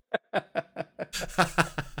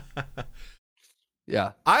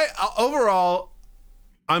 Yeah. Overall,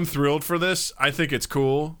 I'm thrilled for this. I think it's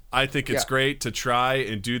cool. I think it's great to try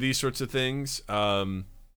and do these sorts of things. I'm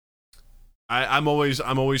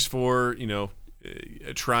always for,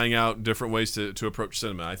 trying out different ways to approach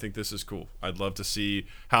cinema. I think this is cool. I'd love to see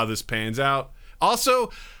how this pans out.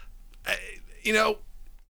 Also,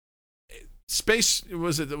 space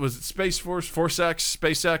was it Space Force,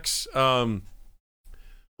 SpaceX.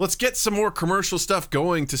 Let's get some more commercial stuff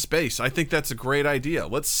going to space. I think that's a great idea.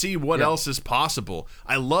 Let's see what else is possible.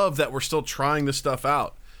 I love that we're still trying this stuff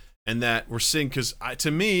out, and that we're seeing, because to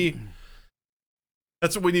me,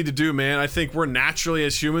 that's what we need to do, man. I think we're naturally,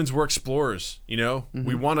 as humans, we're explorers.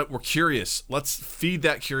 Mm-hmm. We're curious. Let's feed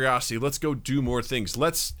that curiosity. Let's go do more things.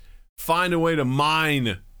 Let's find a way to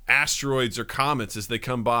mine asteroids or comets as they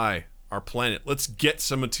come by our planet. Let's get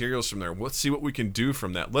some materials from there. Let's see what we can do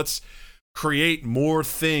from that. Let's create more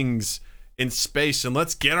things in space, and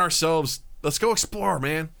let's go explore,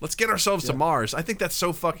 man. Let's get ourselves to Mars. I think that's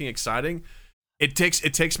so fucking exciting. It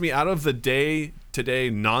takes me out of the day-to-day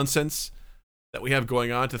nonsense that we have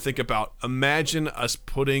going on to think about. Imagine us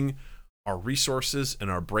putting our resources and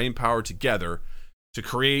our brain power together to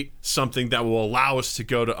create something that will allow us to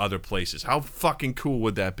go to other places. How fucking cool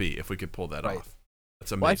would that be if we could pull that off?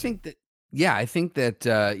 That's amazing. Well, I think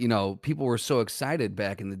that people were so excited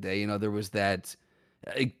back in the day. There was that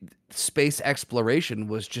space exploration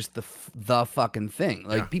was just the fucking thing.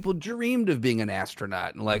 Like, people dreamed of being an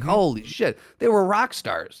astronaut, and holy shit, they were rock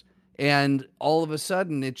stars. And all of a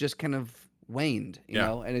sudden, it just kind of waned, you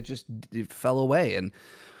know, and it fell away. And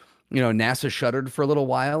NASA shuttered for a little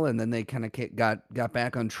while, and then they kind of got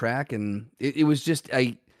back on track. And it was just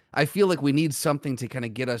I feel like we need something to kind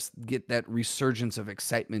of get that resurgence of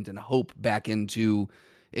excitement and hope back into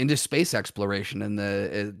space exploration and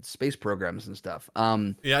the space programs and stuff.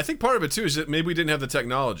 I think part of it too is that maybe we didn't have the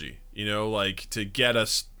technology, to get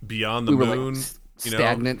us beyond the moon.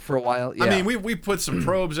 Stagnant for a while. Yeah. I mean, we put some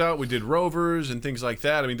probes out. We did rovers and things like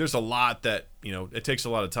that. I mean, there's a lot that it takes a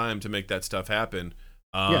lot of time to make that stuff happen.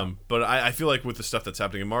 But I feel like with the stuff that's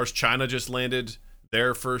happening in Mars, China just landed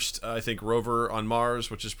their first, I think, rover on Mars,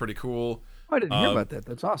 which is pretty cool. Oh, I didn't hear about that.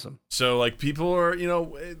 That's awesome. So, people are,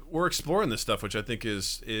 we're exploring this stuff, which I think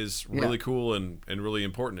is really cool and really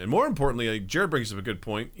important. And more importantly, Jared brings up a good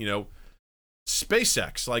point.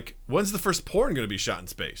 SpaceX. When's the first porn going to be shot in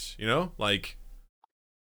space? There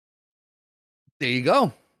you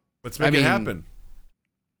go. Let's make it happen.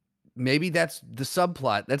 Maybe that's the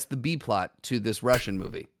subplot. That's the B plot to this Russian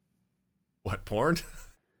movie. What, porn?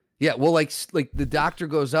 Yeah, well, like the doctor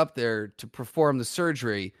goes up there to perform the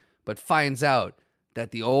surgery, but finds out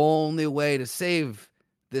that the only way to save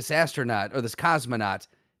this astronaut or this cosmonaut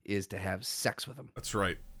is to have sex with him. That's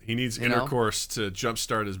right. He needs intercourse to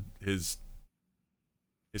jumpstart his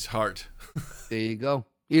heart. There you go.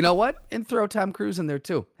 You know what? And throw Tom Cruise in there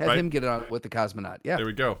too. Have him get it on with the cosmonaut. Yeah. There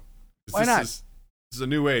we go. Why not? This is a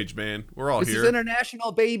new age, man. We're all here. This is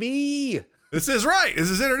international, baby. This is right. This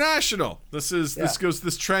is international.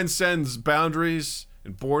 This transcends boundaries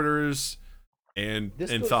and borders and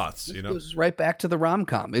thoughts. This goes right back to the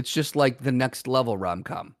rom-com. It's just like the next level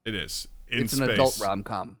rom-com. It is. It's an adult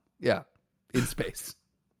rom-com. Yeah, in space.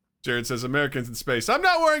 Jared says, Americans in space. I'm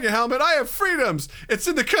not wearing a helmet. I have freedoms. It's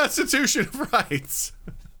in the Constitution of Rights.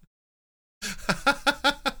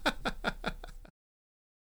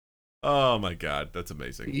 Oh my God, that's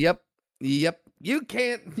amazing. Yep. You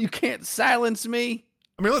can't silence me.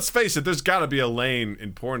 I mean, let's face it. There's got to be a lane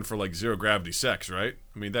in porn for zero gravity sex, right?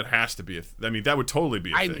 I mean, that has to be that would totally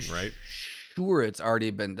be a thing, right? sure it's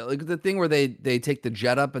already been like the thing where they take the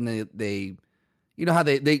jet up and they you know how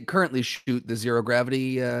they currently shoot the zero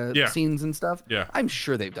gravity scenes and stuff. Yeah, I'm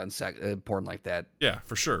sure they've done porn like that. Yeah,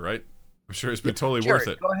 for sure, right? I'm sure it's been totally Jared, worth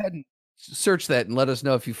it. Go ahead and search that and let us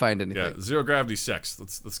know if you find anything. Yeah, zero gravity sex.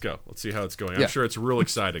 Let's go. Let's see how it's going. I'm Yeah. sure it's real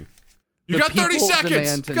exciting. You The got 30 people seconds.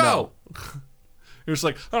 demand to Go. know. You're just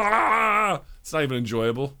like, ah. It's not even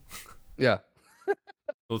enjoyable. Yeah.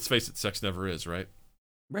 Let's face it, sex never is, right?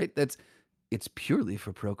 Right. It's purely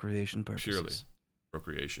for procreation purposes. Purely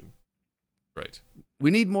procreation. Right.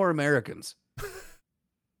 We need more Americans.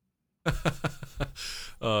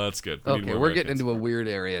 Oh, that's good. We need Okay, more we're getting Americans. into a weird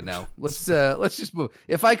area now. Let's just move.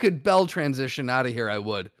 If I could bell transition out of here, I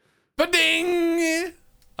would. Ba-ding!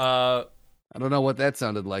 I don't know what that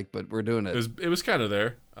sounded like, but we're doing it. It was kind of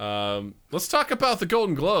there. Let's talk about the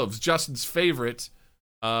Golden Globes, Justin's favorite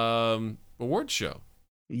award show.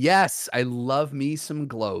 Yes, I love me some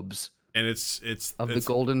Globes And it's the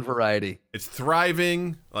golden variety. It's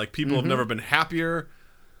thriving. Like people have never been happier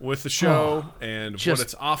with the show and what just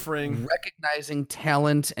it's offering. Recognizing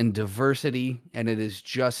talent and diversity, and it has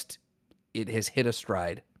hit a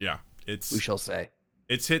stride. Yeah, We shall say.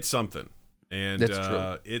 it's hit something, and That's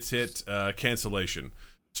true. it's hit cancellation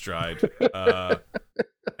stride.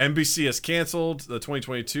 NBC has canceled the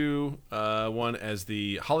 2022 one as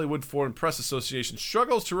the Hollywood Foreign Press Association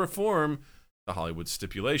struggles to reform the Hollywood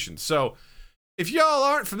stipulations. So, if y'all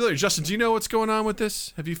aren't familiar, Justin, do you know what's going on with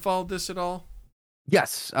this? Have you followed this at all?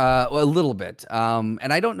 Yes, a little bit.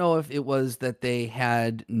 And I don't know if it was that they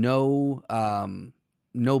had no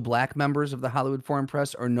black members of the Hollywood Foreign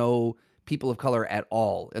Press or no people of color at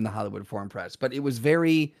all in the Hollywood Foreign Press, but it was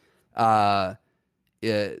very it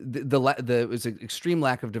was an extreme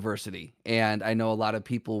lack of diversity. And I know a lot of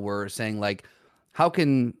people were saying, like, how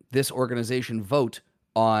can this organization vote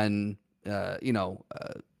on on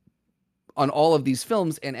all of these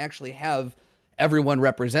films and actually have everyone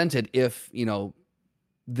represented if,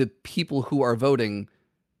 the people who are voting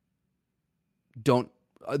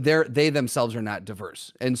they themselves are not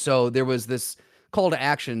diverse. And so there was this call to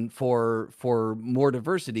action for more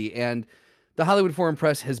diversity, and the Hollywood Foreign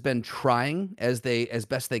Press has been trying as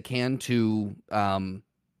best they can to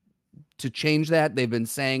change that. They've been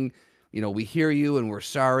saying, we hear you and we're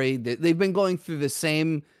sorry. They've been going through the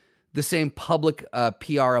same public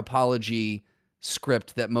PR apology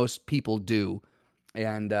script that most people do.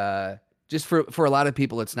 And just for a lot of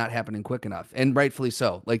people, it's not happening quick enough, and rightfully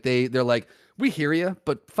so. Like they're like, we hear you,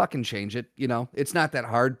 but fucking change it. It's not that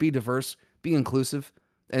hard. Be diverse, be inclusive.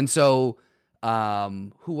 And so,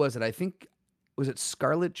 who was it? I think, was it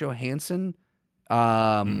Scarlett Johansson?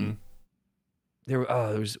 There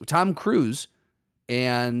was Tom Cruise,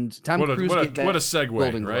 and Tom Cruise. What a segue,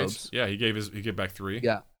 Golden right? Globes. Yeah, he gave back 3.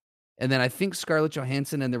 Yeah. And then I think Scarlett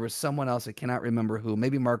Johansson, and there was someone else, I cannot remember who,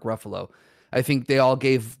 maybe Mark Ruffalo. I think they all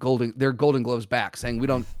gave their Golden Globes back, saying we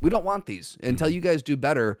don't want these until you guys do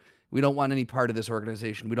better. We don't want any part of this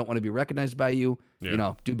organization. We don't want to be recognized by you.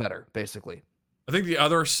 Yeah. Do better, basically. I think the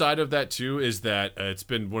other side of that too is that it's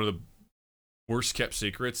been one of the worst kept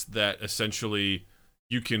secrets that essentially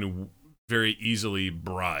you can very easily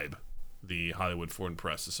bribe the Hollywood Foreign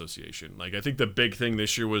Press Association. Like, I think the big thing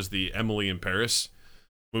this year was the Emily in Paris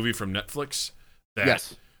movie from Netflix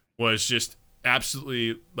that was just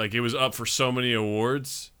absolutely, like, it was up for so many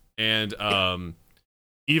awards, and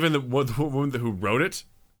even the woman who wrote it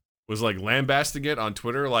was like lambasting it on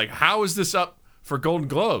Twitter, like, how is this up for Golden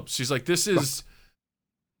Globes? She's like, this is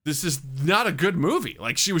not a good movie.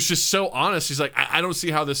 Like, she was just so honest. She's like, I don't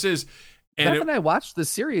see how this is. And Beth and I watched the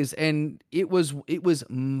series, and it was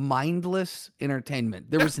mindless entertainment.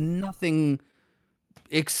 There was nothing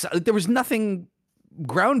there was nothing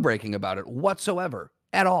groundbreaking about it whatsoever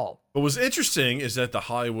at all. What was interesting is that the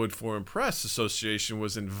Hollywood Foreign Press Association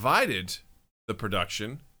was invited the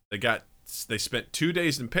production. They spent 2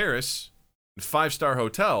 days in Paris in 5-star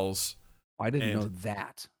hotels. I didn't know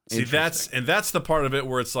that. See, that's the part of it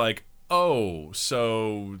where it's like, oh,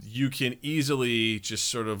 so you can easily just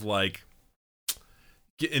sort of like,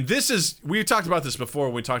 and we talked about this before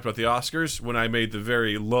when we talked about the Oscars, when I made the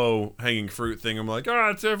very low hanging fruit thing. I'm like,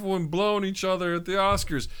 it's everyone blowing each other at the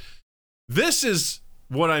Oscars. This is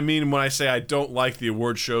what I mean when I say I don't like the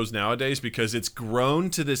award shows nowadays, because it's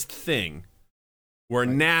grown to this thing where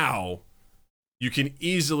now you can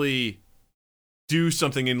easily do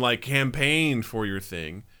something and like campaign for your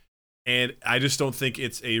thing. And I just don't think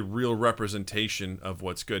it's a real representation of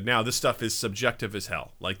what's good. Now, this stuff is subjective as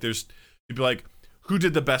hell. Like, there's people like, who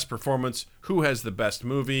did the best performance? Who has the best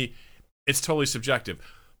movie? It's totally subjective.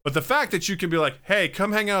 But the fact that you can be like, hey,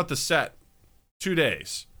 come hang out at the set 2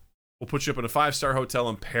 days. We'll put you up in a 5-star hotel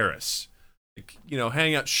in Paris. like,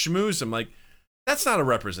 hang out, schmooze them. Like, that's not a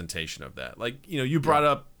representation of that. Like, you brought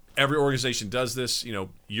up every organization does this,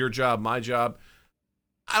 your job, my job.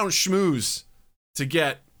 I don't schmooze to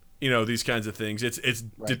get, these kinds of things. It's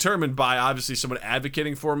determined by obviously someone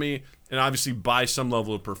advocating for me, and obviously by some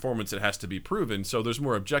level of performance it has to be proven. So there's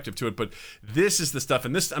more objective to it. But this is the stuff,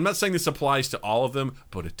 and this, I'm not saying this applies to all of them,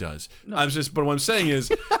 but it does. No. But what I'm saying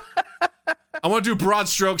is I want to do broad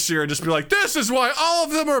strokes here and just be like, this is why all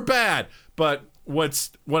of them are bad. But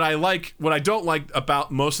what I don't like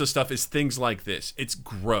about most of the stuff is things like this. It's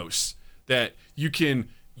gross that you can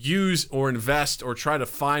use or invest or try to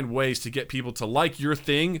find ways to get people to like your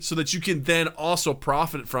thing so that you can then also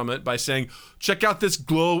profit from it by saying, check out this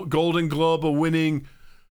Golden Globe award-winning,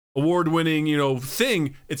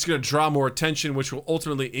 thing. It's going to draw more attention, which will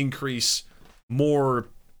ultimately increase more.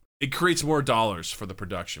 It creates more dollars for the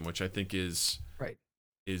production, which I think is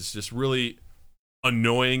just really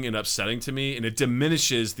annoying and upsetting to me, and it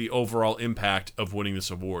diminishes the overall impact of winning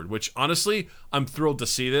this award, which honestly I'm thrilled to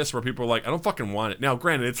see this, where people are like, I don't fucking want it. Now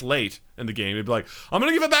granted, it's late in the game, it'd be like, I'm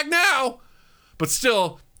gonna give it back now, but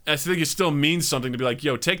still I think it still means something to be like,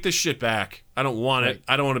 yo, take this shit back. I don't want it.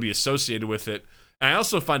 I don't want to be associated with it. And I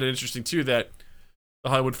also find it interesting too that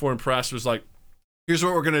the Hollywood Foreign Press was like, here's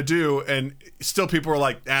what we're gonna do, and still people are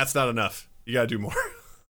like, that's not enough, you gotta do more.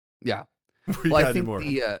 Yeah. Well, I think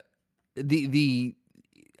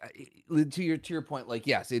to your point, like,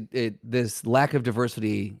 yes, this lack of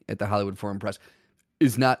diversity at the Hollywood Foreign Press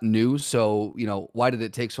is not new. So, why did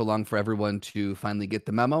it take so long for everyone to finally get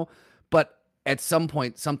the memo? But at some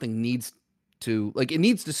point, something needs to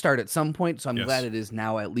start at some point. So I'm glad it is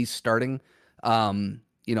now at least starting.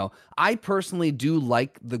 I personally do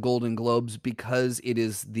like the Golden Globes because it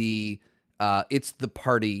is it's the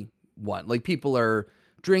party one. Like, people are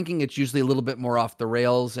drinking, it's usually a little bit more off the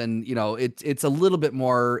rails, and it's a little bit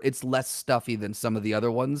more, it's less stuffy than some of the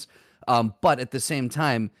other ones, but at the same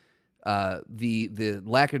time, the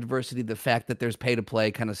lack of diversity, the fact that there's pay to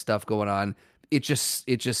play kind of stuff going on, it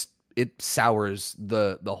sours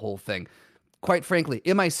the whole thing. Quite frankly,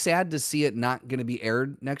 am I sad to see it not going to be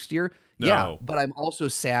aired next year? No. Yeah, but I'm also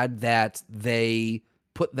sad that they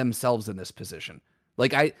put themselves in this position.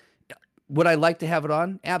 Like, would I like to have it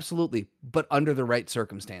on? Absolutely, but under the right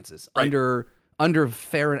circumstances, under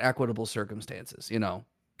fair and equitable circumstances,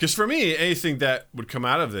 Because for me, anything that would come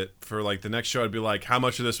out of it for like the next show, I'd be like, how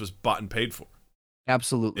much of this was bought and paid for?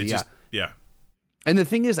 Absolutely, yeah. And the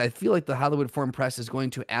thing is, I feel like the Hollywood Foreign Press is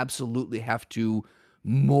going to absolutely have to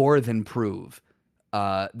more than prove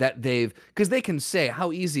that because they can say,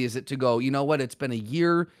 how easy is it to go, you know what, it's been a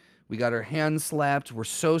year, we got our hands slapped, we're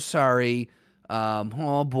so sorry.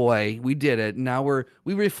 Oh boy, we did it. Now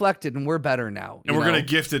we reflected and we're better now. And we're going to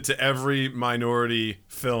gift it to every minority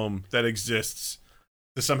film that exists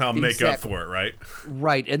to somehow make up for it, right?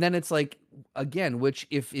 Right. And then it's like, again, which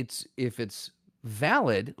if it's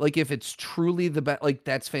valid, like if it's truly the best, like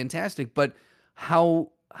that's fantastic. But how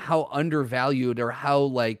undervalued or how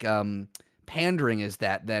pandering is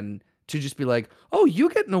that then to just be like, oh, you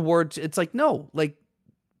get an award? It's like, no, like,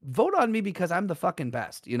 vote on me because I'm the fucking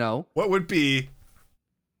best, What would be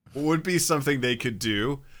something they could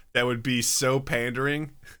do that would be so pandering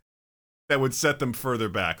that would set them further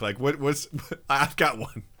back? Like, I've got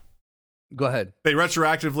one. Go ahead. They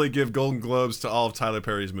retroactively give Golden Globes to all of Tyler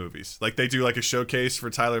Perry's movies. Like, they do like a showcase for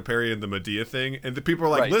Tyler Perry and the Medea thing, and the people are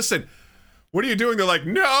like, listen, what are you doing? They're like,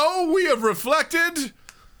 no, we have reflected.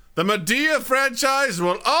 The Medea franchise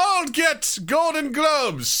will all get Golden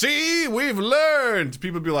Globes. See, we've learned.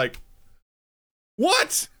 People be like,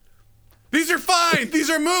 what? These are fine. These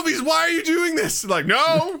are movies. Why are you doing this? Like,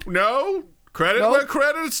 no. Credit where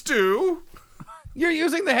credit's due. You're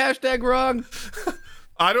using the hashtag wrong.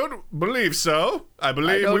 I don't believe so. I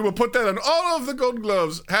believe we will put that on all of the Golden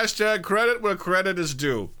Globes. Hashtag credit where credit is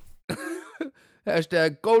due.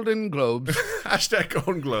 Hashtag Golden Globes. Hashtag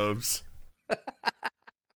Golden Globes.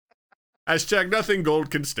 Hashtag nothing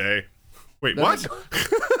gold can stay. Wait, what?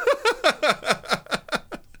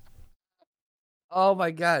 Oh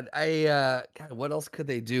my God. God, what else could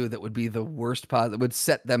they do that would be the worst that would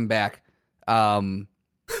set them back? There's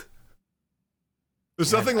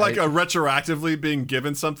nothing like a retroactively being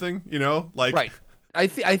given something, like, right. I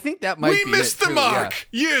think that might be missed the mark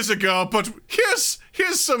years ago, but here's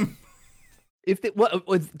some. If they,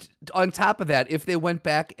 on top of that, if they went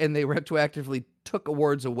back and they retroactively took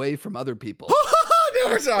awards away from other people,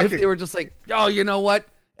 if they were just like, oh, you know what?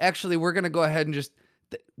 Actually, we're gonna go ahead and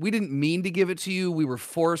we didn't mean to give it to you. We were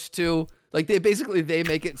forced to. Like, they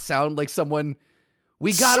make it sound like someone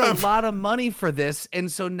We got a lot of money for this,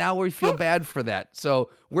 and so now we feel bad for that. So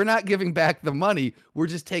we're not giving back the money. We're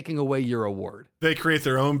just taking away your award. They create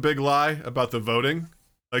their own big lie about the voting.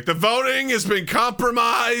 Like, the voting has been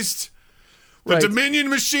compromised. The Dominion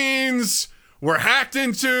machines were hacked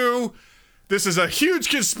into. This is a huge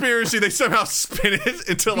conspiracy. They somehow spin it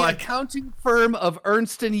into the accounting firm of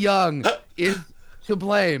Ernst & Young is to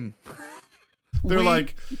blame. They're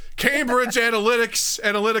like, Cambridge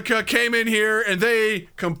Analytica came in here and they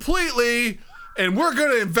completely, and we're going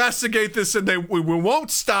to investigate this, and we won't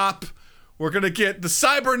stop. We're going to get the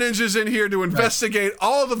cyber ninjas in here to investigate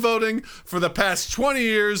all the voting for the past 20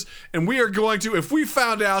 years. And we are going to, if we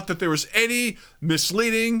found out that there was any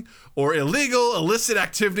misleading or illegal, illicit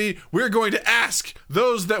activity, we're going to ask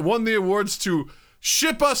those that won the awards to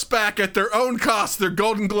ship us back at their own cost their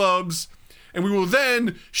Golden Globes. And we will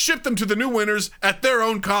then ship them to the new winners at their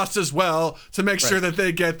own cost as well to make sure that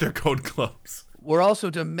they get their Golden Globes. We're also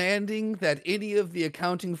demanding that any of the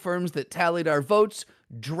accounting firms that tallied our votes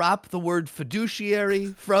drop the word fiduciary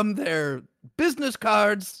from their business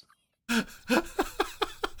cards.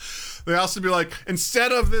 They also be like,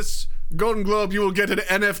 instead of this Golden Globe, you will get an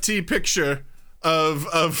NFT picture of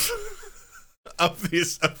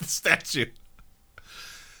the statue.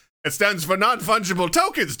 It stands for non-fungible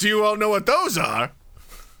tokens. Do you all know what those are?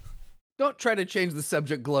 Don't try to change the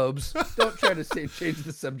subject, Globes. Don't try to change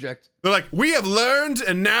the subject. They're like, we have learned,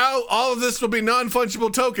 and now all of this will be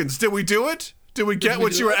non-fungible tokens. Did we do it? Did we get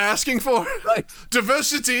what you were asking for? Right.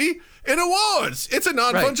 Diversity in awards. It's a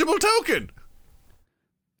non-fungible token.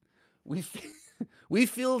 We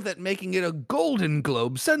feel that making it a Golden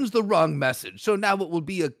Globe sends the wrong message. So now it will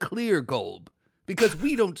be a clear globe. Because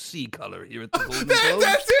we don't see color here at the Golden Globe.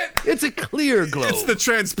 That's it. It's a clear globe. It's the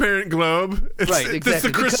transparent globe. Exactly. It's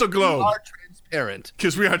the crystal globe. We are transparent.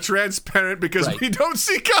 Because we are transparent because we don't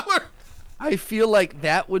see color. I feel like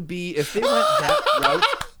that would be, if they went that route,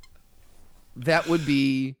 that would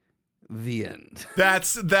be the end.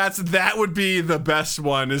 That would be the best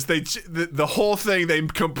one. Is the whole thing, they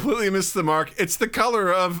completely missed the mark. It's the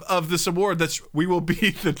color of this award. We will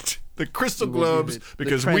be the crystal globes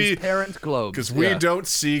because we don't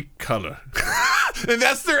see color. And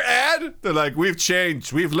that's their ad. They're like, we've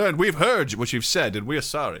changed, we've learned, we've heard what you've said, and we are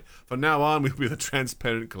sorry. From now on, we'll be the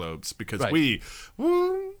transparent globes because we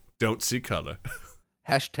don't see color.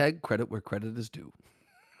 Hashtag credit where credit is due.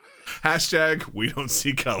 Hashtag we don't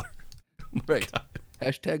see color. Right.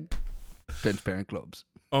 Hashtag transparent globes.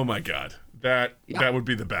 Oh my God. That would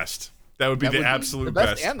be the best. That would be the absolute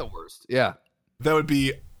best. And the worst. Yeah. That would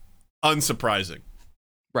be unsurprising.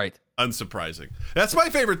 Right. Unsurprising. That's my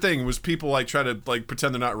favorite thing was people like try to like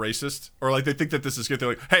pretend they're not racist or like they think that this is good. They're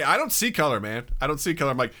like, hey, I don't see color, man. I don't see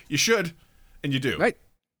color. I'm like, you should, and you do. Right.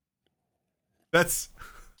 That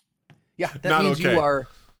not means okay. You are.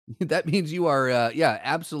 That means you are,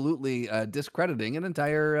 absolutely discrediting an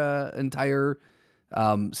entire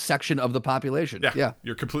section of the population. Yeah,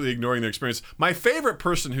 you're completely ignoring their experience. My favorite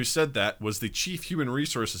person who said that was the chief human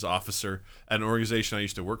resources officer at an organization I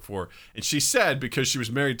used to work for, and she said because she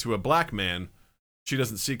was married to a black man, she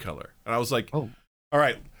doesn't see color. And I was like, all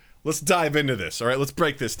right, let's dive into this. All right, let's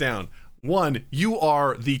break this down. One, you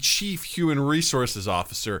are the chief human resources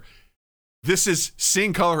officer.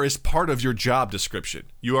 Seeing color is part of your job description.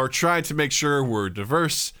 You are trying to make sure we're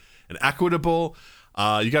diverse and equitable.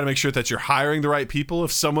 You got to make sure that you're hiring the right people.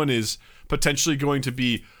 If someone is potentially going to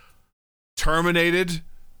be terminated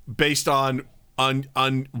based on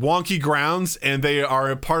wonky grounds and they are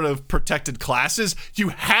a part of protected classes, you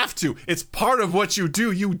have to. It's part of what you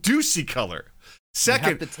do. You do see color. Second,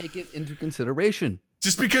 you have to take it into consideration.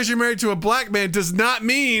 Just because you're married to a black man does not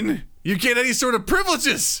mean you get any sort of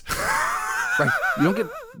privileges. Right. You don't get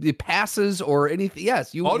the passes or anything.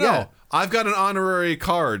 Yes, you. Oh no, I've got an honorary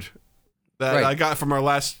card that I got from our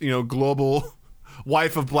last, global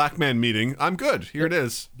wife of black man meeting. I'm good. Here it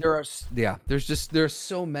is. There's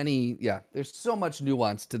so many. Yeah, there's so much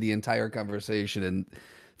nuance to the entire conversation and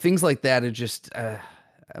things like that. Are just.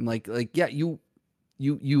 I'm like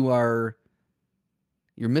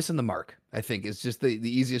you're missing the mark. I think it's just the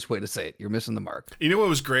easiest way to say it. You're missing the mark. You know what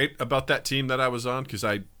was great about that team that I was on? Because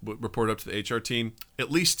I reported up to the HR team.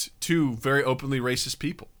 At least two very openly racist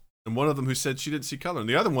people. And one of them who said she didn't see color. And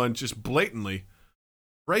the other one just blatantly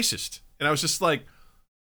racist. And I was just like,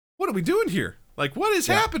 what are we doing here? Like, what is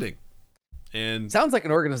happening? And sounds like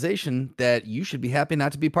an organization that you should be happy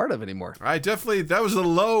not to be part of anymore. That was the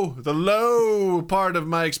low part of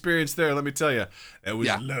my experience there. Let me tell you, it was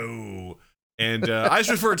low. And I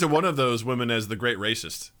just referred to one of those women as the great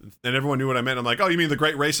racist. And everyone knew what I meant. I'm like, oh, you mean the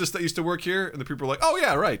great racist that used to work here? And the people were like, oh,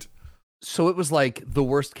 yeah, right. So it was like the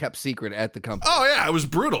worst kept secret at the company. Oh yeah, it was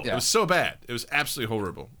brutal. Yeah. It was so bad. It was absolutely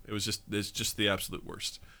horrible. It's just the absolute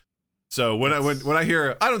worst. So when I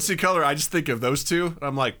hear I don't see color, I just think of those two. And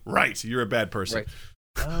I'm like, right, you're a bad person. Right.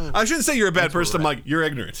 Oh. I shouldn't say you're a bad person. I'm like, you're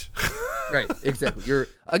ignorant. Right, exactly.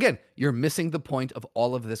 You're missing the point of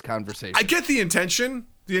all of this conversation. I get the intention.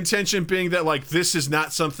 The intention being that like this is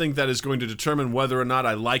not something that is going to determine whether or not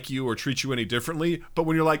I like you or treat you any differently. But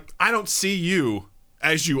when you're like, I don't see you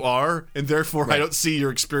as you are, and therefore I don't see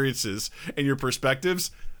your experiences and your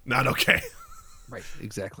perspectives, not okay. Right,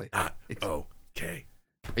 exactly. Not okay.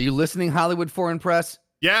 Are you listening, Hollywood Foreign Press?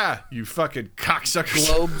 Yeah, you fucking cocksuckers.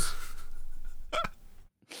 Globes.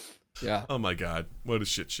 Yeah. Oh my god, what a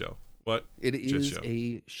shit show. What? It is show.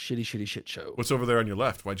 a shitty shit show. What's over there on your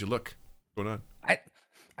left? Why'd you look? What's going on?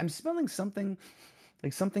 I'm smelling something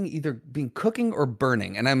like something either being cooking or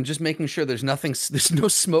burning, and I'm just making sure there's no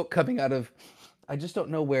smoke coming out of. I just don't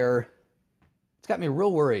know where. It's got me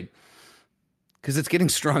real worried because it's getting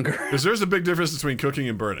stronger. Because there's a big difference between cooking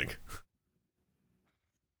and burning.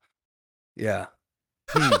 Yeah.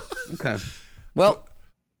 Okay. Well,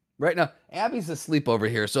 right now Abby's asleep over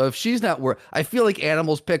here, so if she's not I feel like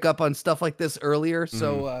animals pick up on stuff like this earlier.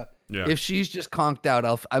 So Yeah. if she's just conked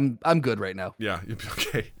out, I'm good right now. Yeah, you'll be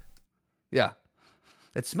okay. Yeah.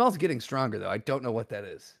 It smells getting stronger though. I don't know what that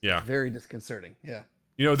is. Yeah. Very disconcerting. Yeah.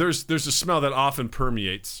 You know, there's a smell that often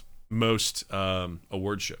permeates most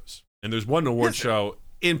award shows. And there's one award show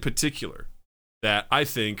in particular that I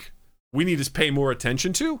think we need to pay more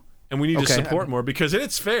attention to and we need to support more because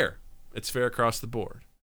it's fair. It's fair across the board.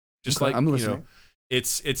 Just like, I'm you listening. know,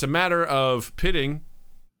 it's a matter of pitting,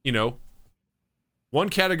 you know, one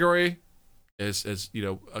category as you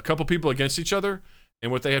know, a couple people against each other.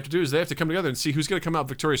 And what they have to do is they have to come together and see who's going to come out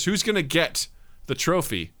victorious, who's going to get the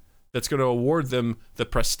trophy that's going to award them the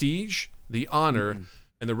prestige, the honor,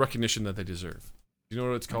 and the recognition that they deserve. Do you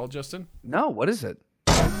know what it's called, Justin? No, what is it?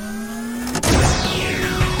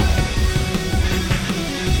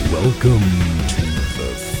 Welcome to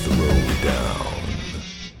the Throwdown.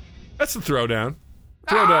 That's the Throwdown.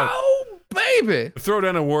 Throwdown. Oh, baby. The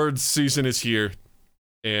Throwdown Awards season is here,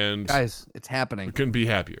 and Guys, it's we happening. couldn't be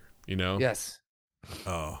happier, you know? Yes.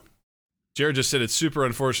 Oh. Jared just said it's super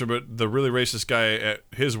unfortunate, but the really racist guy at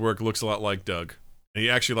his work looks a lot like Doug. And he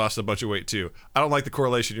actually lost a bunch of weight, too. I don't like the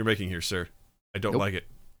correlation you're making here, sir. I don't like it.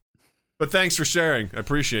 But thanks for sharing. I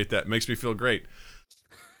appreciate that. It makes me feel great.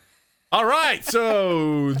 All right,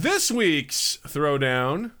 so this week's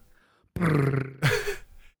Throwdown.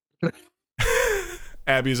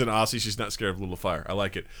 Abby is an Aussie. She's not scared of a little fire. I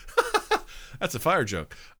like it. That's a fire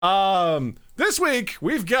joke. This week,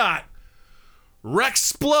 we've got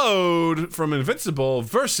Rexplode from Invincible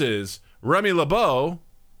versus Remy LeBeau,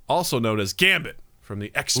 also known as Gambit from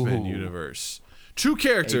the X-Men universe. Two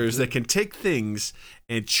characters that can take things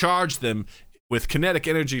and charge them with kinetic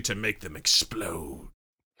energy to make them explode.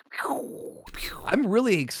 I'm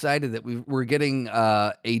really excited that we're getting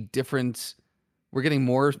we're getting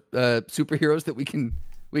more superheroes that we can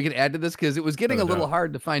add to this because it was getting a little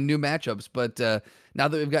hard to find new matchups. But now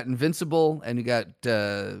that we've got Invincible and we got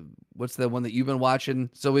what's the one that you've been watching,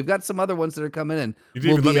 so we've got some other ones that are coming in. You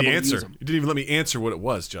didn't even let me answer. You didn't even let me answer what it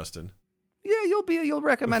was, Justin. Yeah, you'll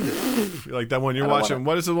recommend it. Like that one you're watching.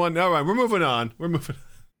 What is the one? All right, we're moving on.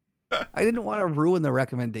 I didn't want to ruin the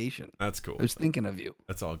recommendation. That's cool. I was thinking of you.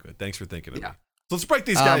 That's all good. Thanks for thinking of me. Yeah. So let's break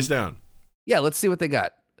these guys down. Yeah, let's see what they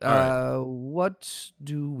got. right. What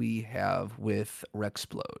do we have with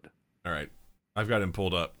Rexplode? All right. I've got him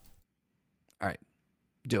pulled up. All right,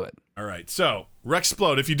 do it. All right. So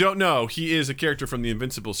Rexplode, if you don't know, he is a character from the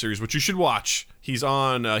Invincible series, which you should watch. He's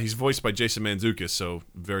on. He's voiced by Jason Mantzoukas, so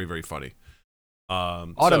very, very funny.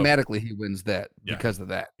 Automatically, he wins that because of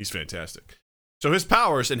that. He's fantastic. So his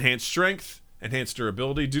powers: enhanced strength, enhanced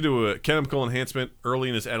durability. Due to a chemical enhancement early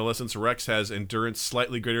in his adolescence, Rex has endurance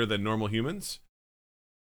slightly greater than normal humans.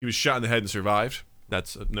 He was shot in the head and survived.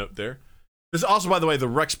 That's a note there. This is also, by the way, the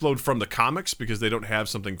Rexplode from the comics because they don't have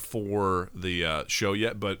something for the show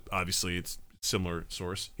yet, but obviously it's a similar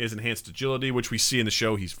source. He has enhanced agility, which we see in the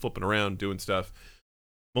show. He's flipping around, doing stuff.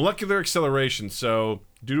 Molecular acceleration. So,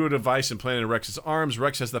 due to a device implanted in Rex's arms,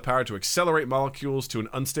 Rex has the power to accelerate molecules to an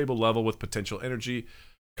unstable level with potential energy,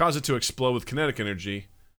 cause it to explode with kinetic energy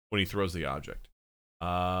when he throws the object.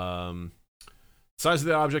 Size of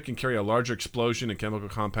the object can carry a larger explosion and chemical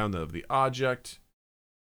compound of the object.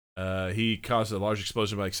 He caused a large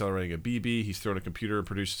explosion by accelerating a BB. He's thrown a computer and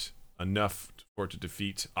produced enough for it to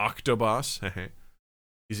defeat Octobos.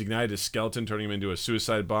 He's ignited his skeleton, turning him into a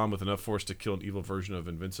suicide bomb with enough force to kill an evil version of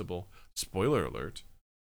Invincible. Spoiler alert.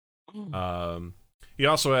 He's He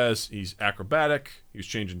also he's acrobatic. He's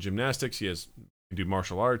changing gymnastics. He can do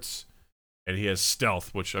martial arts, and he has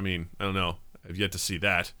stealth, which, I mean, I don't know. I've yet to see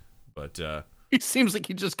that, but He seems like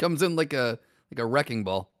he just comes in like a wrecking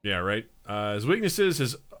ball. yeah, right. His weaknesses,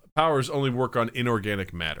 his powers only work on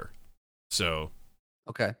inorganic matter, so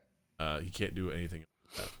Okay. he can't do anything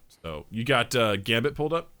like that. So you got Gambit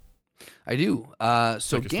pulled up? I do. So Take us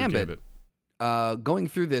through Gambit, going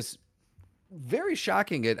through this, very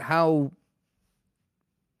shocking at how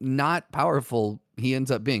not powerful he ends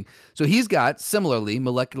up being. So he's got, similarly,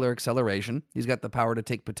 molecular acceleration. He's got the power to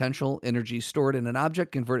take potential energy stored in an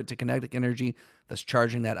object, convert it to kinetic energy, thus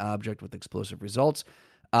charging that object with explosive results.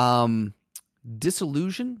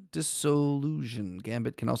 Dissolution.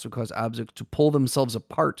 Gambit can also cause objects to pull themselves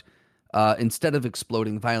apart instead of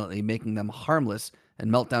exploding violently, making them harmless and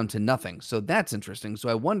melt down to nothing. So that's interesting. So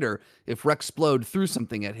I wonder if Rexplode threw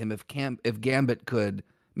something at him, if Gambit could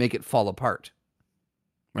make it fall apart.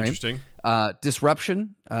 Right? Interesting.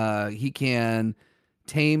 Disruption. He can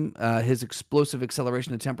tame his explosive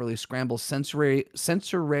acceleration to temporarily scramble sensory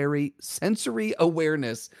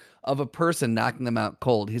awareness of a person, knocking them out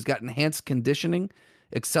cold. He's got enhanced conditioning,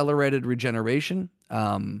 accelerated regeneration,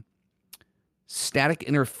 static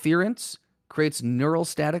interference, creates neural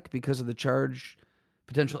static because of the charge.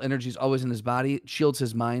 Potential energy is always in his body. It shields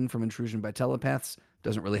his mind from intrusion by telepaths.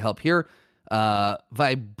 Doesn't really help here.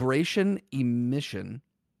 Vibration emission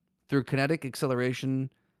through kinetic acceleration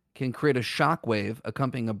can create a shock wave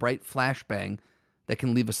accompanying a bright flashbang that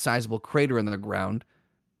can leave a sizable crater in the ground.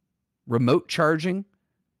 Remote charging,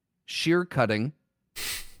 shear cutting.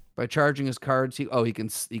 By charging his cards, he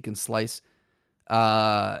can slice.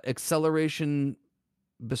 Acceleration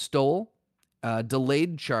bestowal,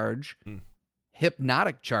 delayed charge,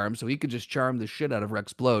 hypnotic charm, so he could just charm the shit out of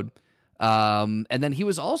Rexplode. And then he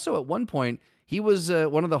was also at one point, he was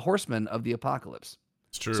one of the horsemen of the apocalypse.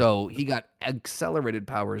 It's true. So he got accelerated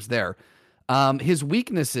powers there. His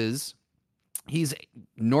weaknesses, he's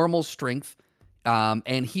normal strength,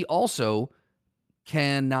 and he also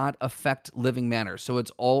cannot affect living matter. So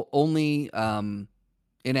it's only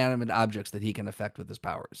inanimate objects that he can affect with his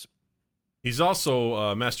powers. He's also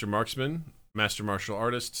a master marksman, master martial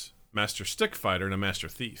artist, master stick fighter, and a master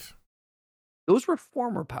thief. Those were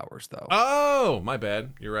former powers, though. Oh, my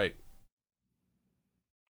bad. You're right.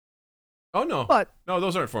 Oh, no. But No,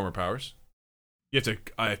 those aren't former powers.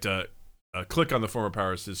 I have to click on the former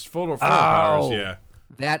powers. His former Oh. powers, yeah.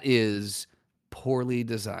 that is poorly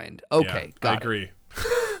designed. Okay, Yeah, got I it. agree.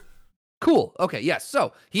 Cool. Okay, yes.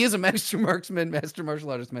 So he is a master marksman, master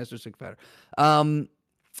martial artist, master stick fighter.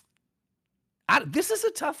 This is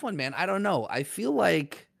a tough one, man. I don't know. I feel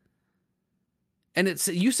like, and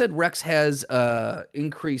you said Rex has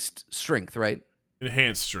increased strength, right?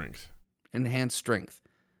 Enhanced strength. Enhanced strength,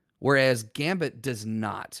 whereas Gambit does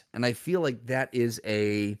not. And I feel like that is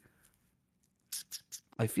a.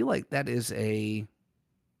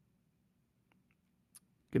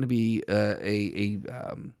 Going to be a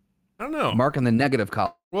I don't know. mark in the negative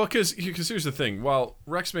column. Well, because here's the thing. While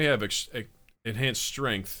Rex may have enhanced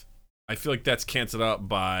strength, I feel like that's canceled out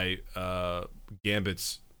by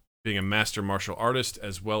Gambit's being a master martial artist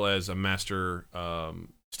as well as a master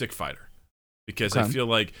stick fighter. Because I feel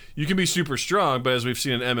like you can be super strong, but as we've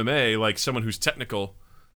seen in MMA, like someone who's technical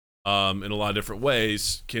in a lot of different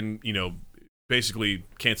ways can, basically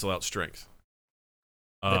cancel out strength.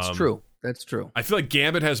 That's true. That's true. I feel like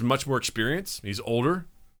Gambit has much more experience. He's older.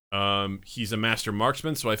 He's a master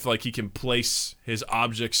marksman, so I feel like he can place his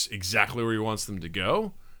objects exactly where he wants them to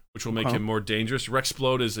go, which will make him more dangerous.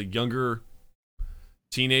 Rexplode is a younger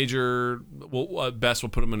teenager. Well, at best,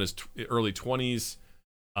 we'll put him in his early 20s.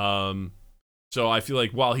 So I feel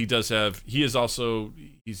like while he's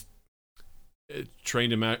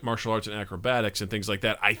trained in martial arts and acrobatics and things like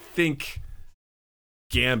that, I think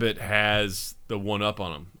Gambit has the one up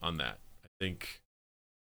on him on that.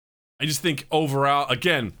 I just think overall,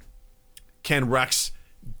 again, can Rex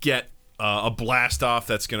get a blast off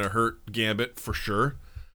that's going to hurt Gambit for sure?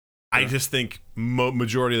 Yeah. I just think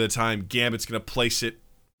majority of the time Gambit's going to place it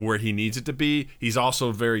where he needs it to be. He's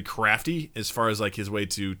also very crafty as far as like his way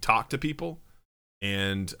to talk to people.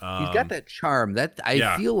 And he's got that charm that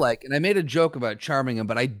I feel like, and I made a joke about charming him,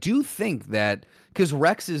 but I do think that because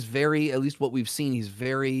Rex is very, at least what we've seen, he's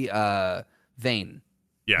very vain.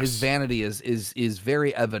 Yes. His vanity is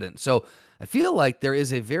very evident. So I feel like there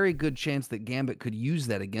is a very good chance that Gambit could use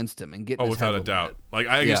that against him and get. Oh, without a doubt. Like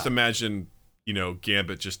I just imagine,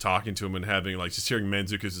 Gambit just talking to him and having like just hearing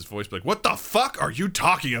Mantzoukas' voice, be like, "What the fuck are you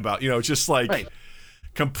talking about?" It's just like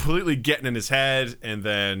completely getting in his head, and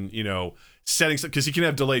then setting stuff, because he can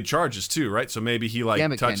have delayed charges too, right? So maybe he like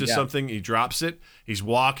Gambit touches can, yeah. something, he drops it, he's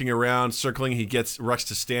walking around, circling, he gets Rex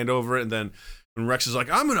to stand over it, and then when Rex is like,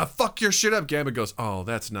 I'm gonna fuck your shit up, Gambit goes, oh,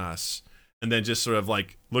 that's nice. And then just sort of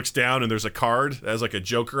like looks down and there's a card that has like a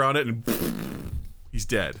Joker on it, and he's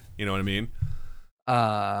dead. You know what I mean?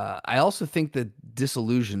 I also think that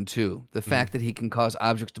disillusion too, the fact that he can cause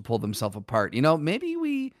objects to pull themselves apart. You know, maybe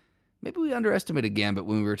we underestimated Gambit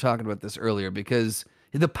when we were talking about this earlier, because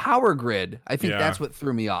the power grid, I think that's what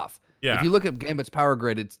threw me off. Yeah. If you look at Gambit's power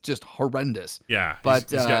grid, it's just horrendous. Yeah. But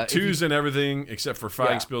he's got 2s and everything, except for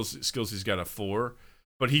fighting skills, he's got a 4.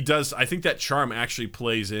 But he does, I think that charm actually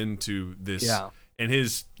plays into this. Yeah. And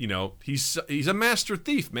his, you know, he's a master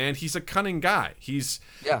thief, man. He's a cunning guy. He's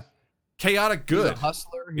chaotic good. He's a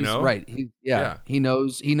hustler. He's, you know? Right. He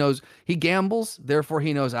knows he gambles, therefore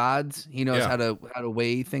he knows odds. He knows how to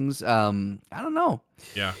weigh things. I don't know.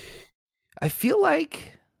 Yeah. I feel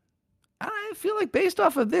like based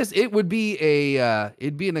off of this, it would be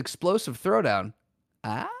it'd be an explosive throwdown.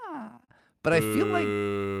 But I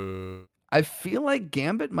feel like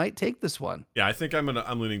Gambit might take this one. Yeah, I think I'm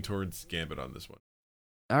leaning towards Gambit on this one.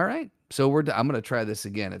 All right. So I'm going to try this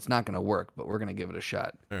again. It's not going to work, but we're going to give it a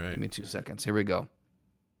shot. All right. Give me 2 seconds. Here we go.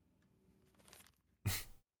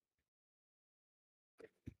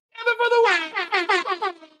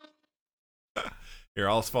 Here,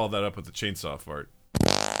 I'll follow that up with the chainsaw fart.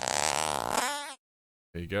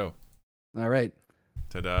 There you go. All right.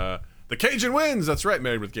 Ta-da. The Cajun wins. That's right,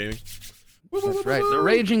 Married with Gaming. That's right. The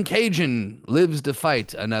Raging Cajun lives to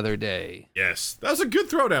fight another day. Yes. That was a good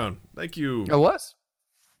throwdown. Thank you. It was?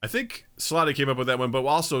 I think Slotty came up with that one, but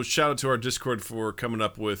also shout out to our Discord for coming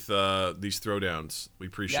up with these throwdowns. We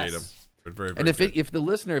appreciate them. They're very, very and good. if the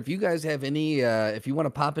listener, if you guys have any, if you want to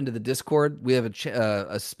pop into the Discord, we have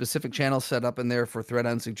a specific channel set up in there for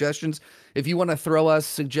Throwdown suggestions. If you want to throw us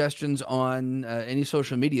suggestions on any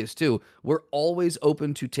social medias too, we're always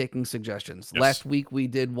open to taking suggestions. Yes. Last week we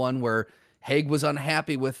did one where Haig was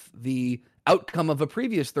unhappy with the outcome of a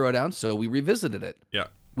previous Throwdown, so we revisited it. Yeah.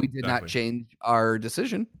 We did not change our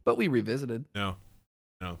decision, but we revisited. No.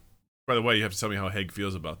 By the way, you have to tell me how Haig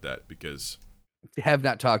feels about that, because Have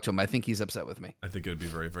not talked to him. I think he's upset with me. I think it would be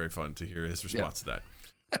very, very fun to hear his response to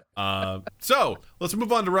that. So let's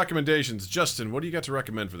move on to recommendations. Justin, what do you got to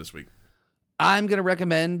recommend for this week? I'm going to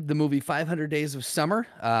recommend the movie 500 Days of Summer.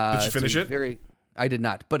 Did you finish it? I did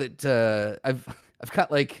not, but I've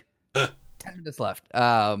got like 10 minutes left.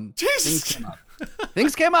 Jesus.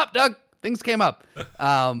 Things came up, Doug. Things came up.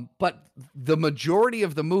 But the majority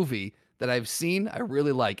of the movie that I've seen, I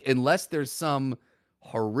really like, unless there's some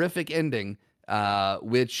horrific ending,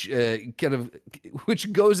 which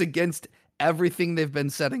goes against everything they've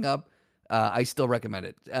been setting up. I still recommend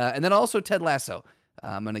it. And then also Ted Lasso.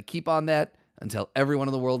 I'm going to keep on that until everyone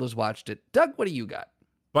in the world has watched it. Doug, what do you got?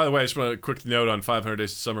 By the way, I just want a quick note on 500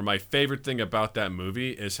 Days of Summer. My favorite thing about that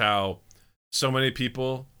movie is how so many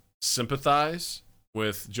people sympathize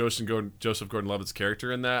with Joseph Gordon-Levitt's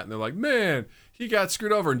character in that. And they're like, man, he got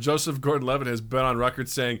screwed over. And Joseph Gordon-Levitt has been on record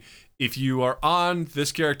saying, if you are on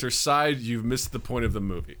this character's side, you've missed the point of the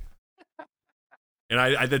movie. And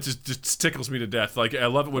I that just tickles me to death. Like, I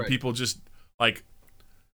love it when people just, like,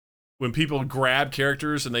 when people grab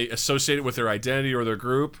characters and they associate it with their identity or their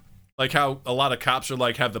group. Like how a lot of cops are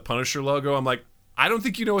like, have the Punisher logo. I'm like, I don't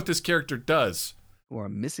think you know what this character does. Or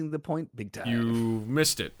I'm missing the point big time. You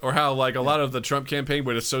missed it. Or how like a lot of the Trump campaign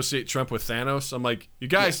would associate Trump with Thanos. I'm like, you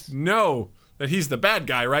guys know that he's the bad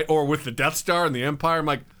guy, right? Or with the Death Star and the Empire. I'm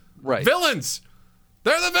like, villains.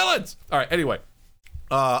 They're the villains. All right. Anyway,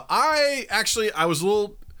 I was a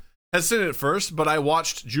little hesitant at first, but I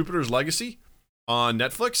watched Jupiter's Legacy on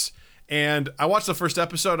Netflix, and I watched the first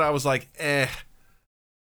episode. I was like,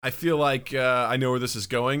 I feel like I know where this is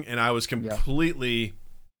going, and I was completely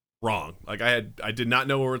wrong. Like I did not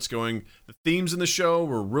know where it's going. The themes in the show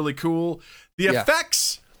were really cool. The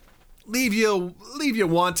effects leave you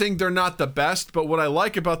wanting. They're not the best, but what I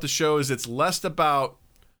like about the show is it's less about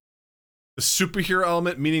the superhero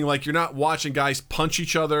element, meaning like you're not watching guys punch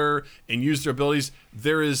each other and use their abilities.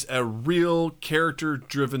 There is a real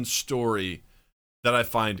character-driven story that I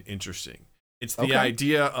find interesting. It's the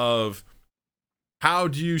idea of how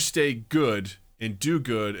do you stay good and do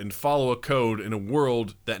good and follow a code in a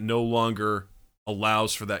world that no longer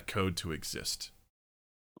allows for that code to exist.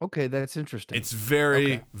 Okay, that's interesting. It's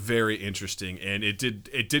very, very interesting, and it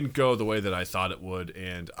didn't go the way that I thought it would,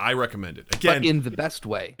 and I recommend it. Again, but in the best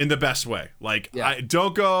way. In the best way. Like, I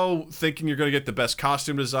don't go thinking you're going to get the best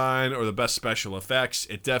costume design or the best special effects.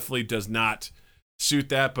 It definitely does not suit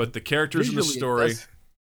that, but the characters in the story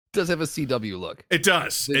does have a CW look. It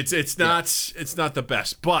does. It's not the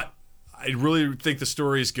best, but I really think the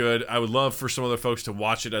story is good. I would love for some other folks to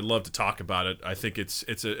watch it. I'd love to talk about it. I think it's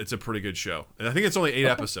a pretty good show. And I think it's only 8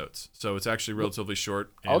 episodes, so it's actually relatively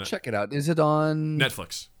short. I'll check it out. Is it on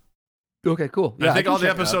Netflix? Okay, cool. Yeah, I think all the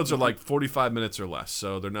episodes are like 45 minutes or less,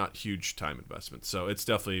 so they're not huge time investments. So it's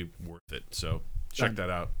definitely worth it. So check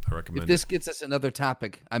that out. I recommend it. If this gets us another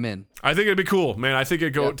topic, I'm in. I think it'd be cool, man. I think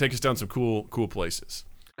it'd take us down some cool places.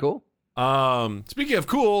 Cool. Speaking of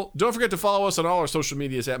cool, don't forget to follow us on all our social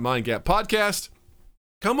medias at Mind Gap Podcast.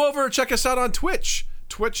 Come over and check us out on Twitch.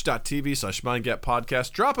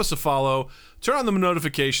 Twitch.tv/MindGapPodcast. Drop us a follow. Turn on the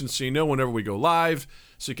notifications so you know whenever we go live.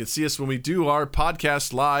 So you can see us when we do our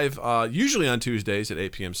podcast live, usually on Tuesdays at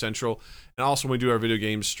 8 p.m. Central. And also when we do our video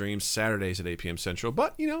game streams Saturdays at 8 p.m. Central.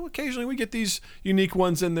 But, occasionally we get these unique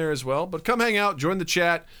ones in there as well. But come hang out, join the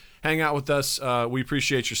chat, hang out with us. We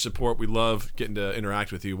appreciate your support. We love getting to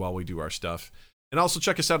interact with you while we do our stuff. And also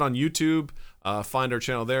check us out on YouTube. Find our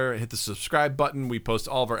channel there. Hit the subscribe button. We post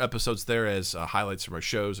all of our episodes there as highlights from our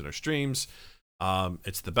shows and our streams.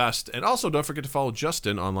 It's the best. And also don't forget to follow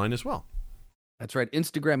Justin online as well. That's right.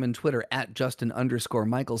 Instagram and Twitter at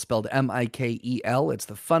Justin_Michael, spelled Mikel. It's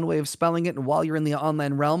the fun way of spelling it. And while you're in the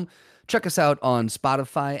online realm, check us out on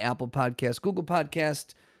Spotify, Apple Podcasts, Google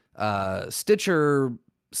Podcast, Stitcher,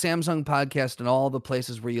 Samsung Podcast, and all the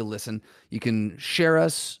places where you listen. You can share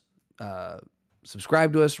us,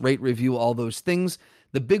 subscribe to us, rate, review, all those things.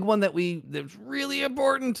 The big one that's really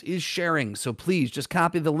important is sharing. So please just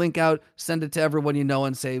copy the link out, send it to everyone you know,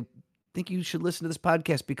 and say, think you should listen to this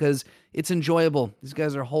podcast because it's enjoyable. These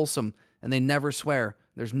guys are wholesome and they never swear.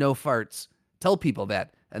 There's no farts. Tell people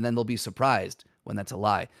that, and then they'll be surprised when that's a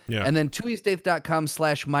lie. Yeah. And then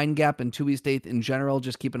 2east8th.com/mindgap and 2 East 8th in general.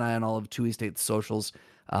 Just keep an eye on all of 2 East 8th socials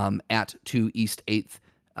at 2 East 8th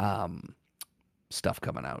stuff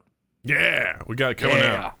coming out. Yeah, we got it coming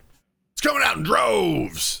out. It's coming out in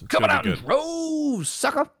droves. Coming out in droves,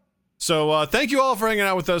 sucker. So thank you all for hanging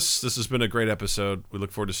out with us. This has been a great episode. We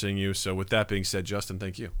look forward to seeing you. So with that being said, Justin,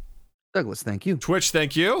 thank you. Douglas, thank you. Twitch,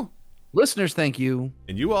 thank you. Listeners, thank you.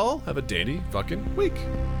 And you all have a dandy fucking week.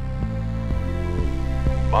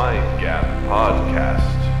 Mind Gap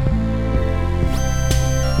Podcast.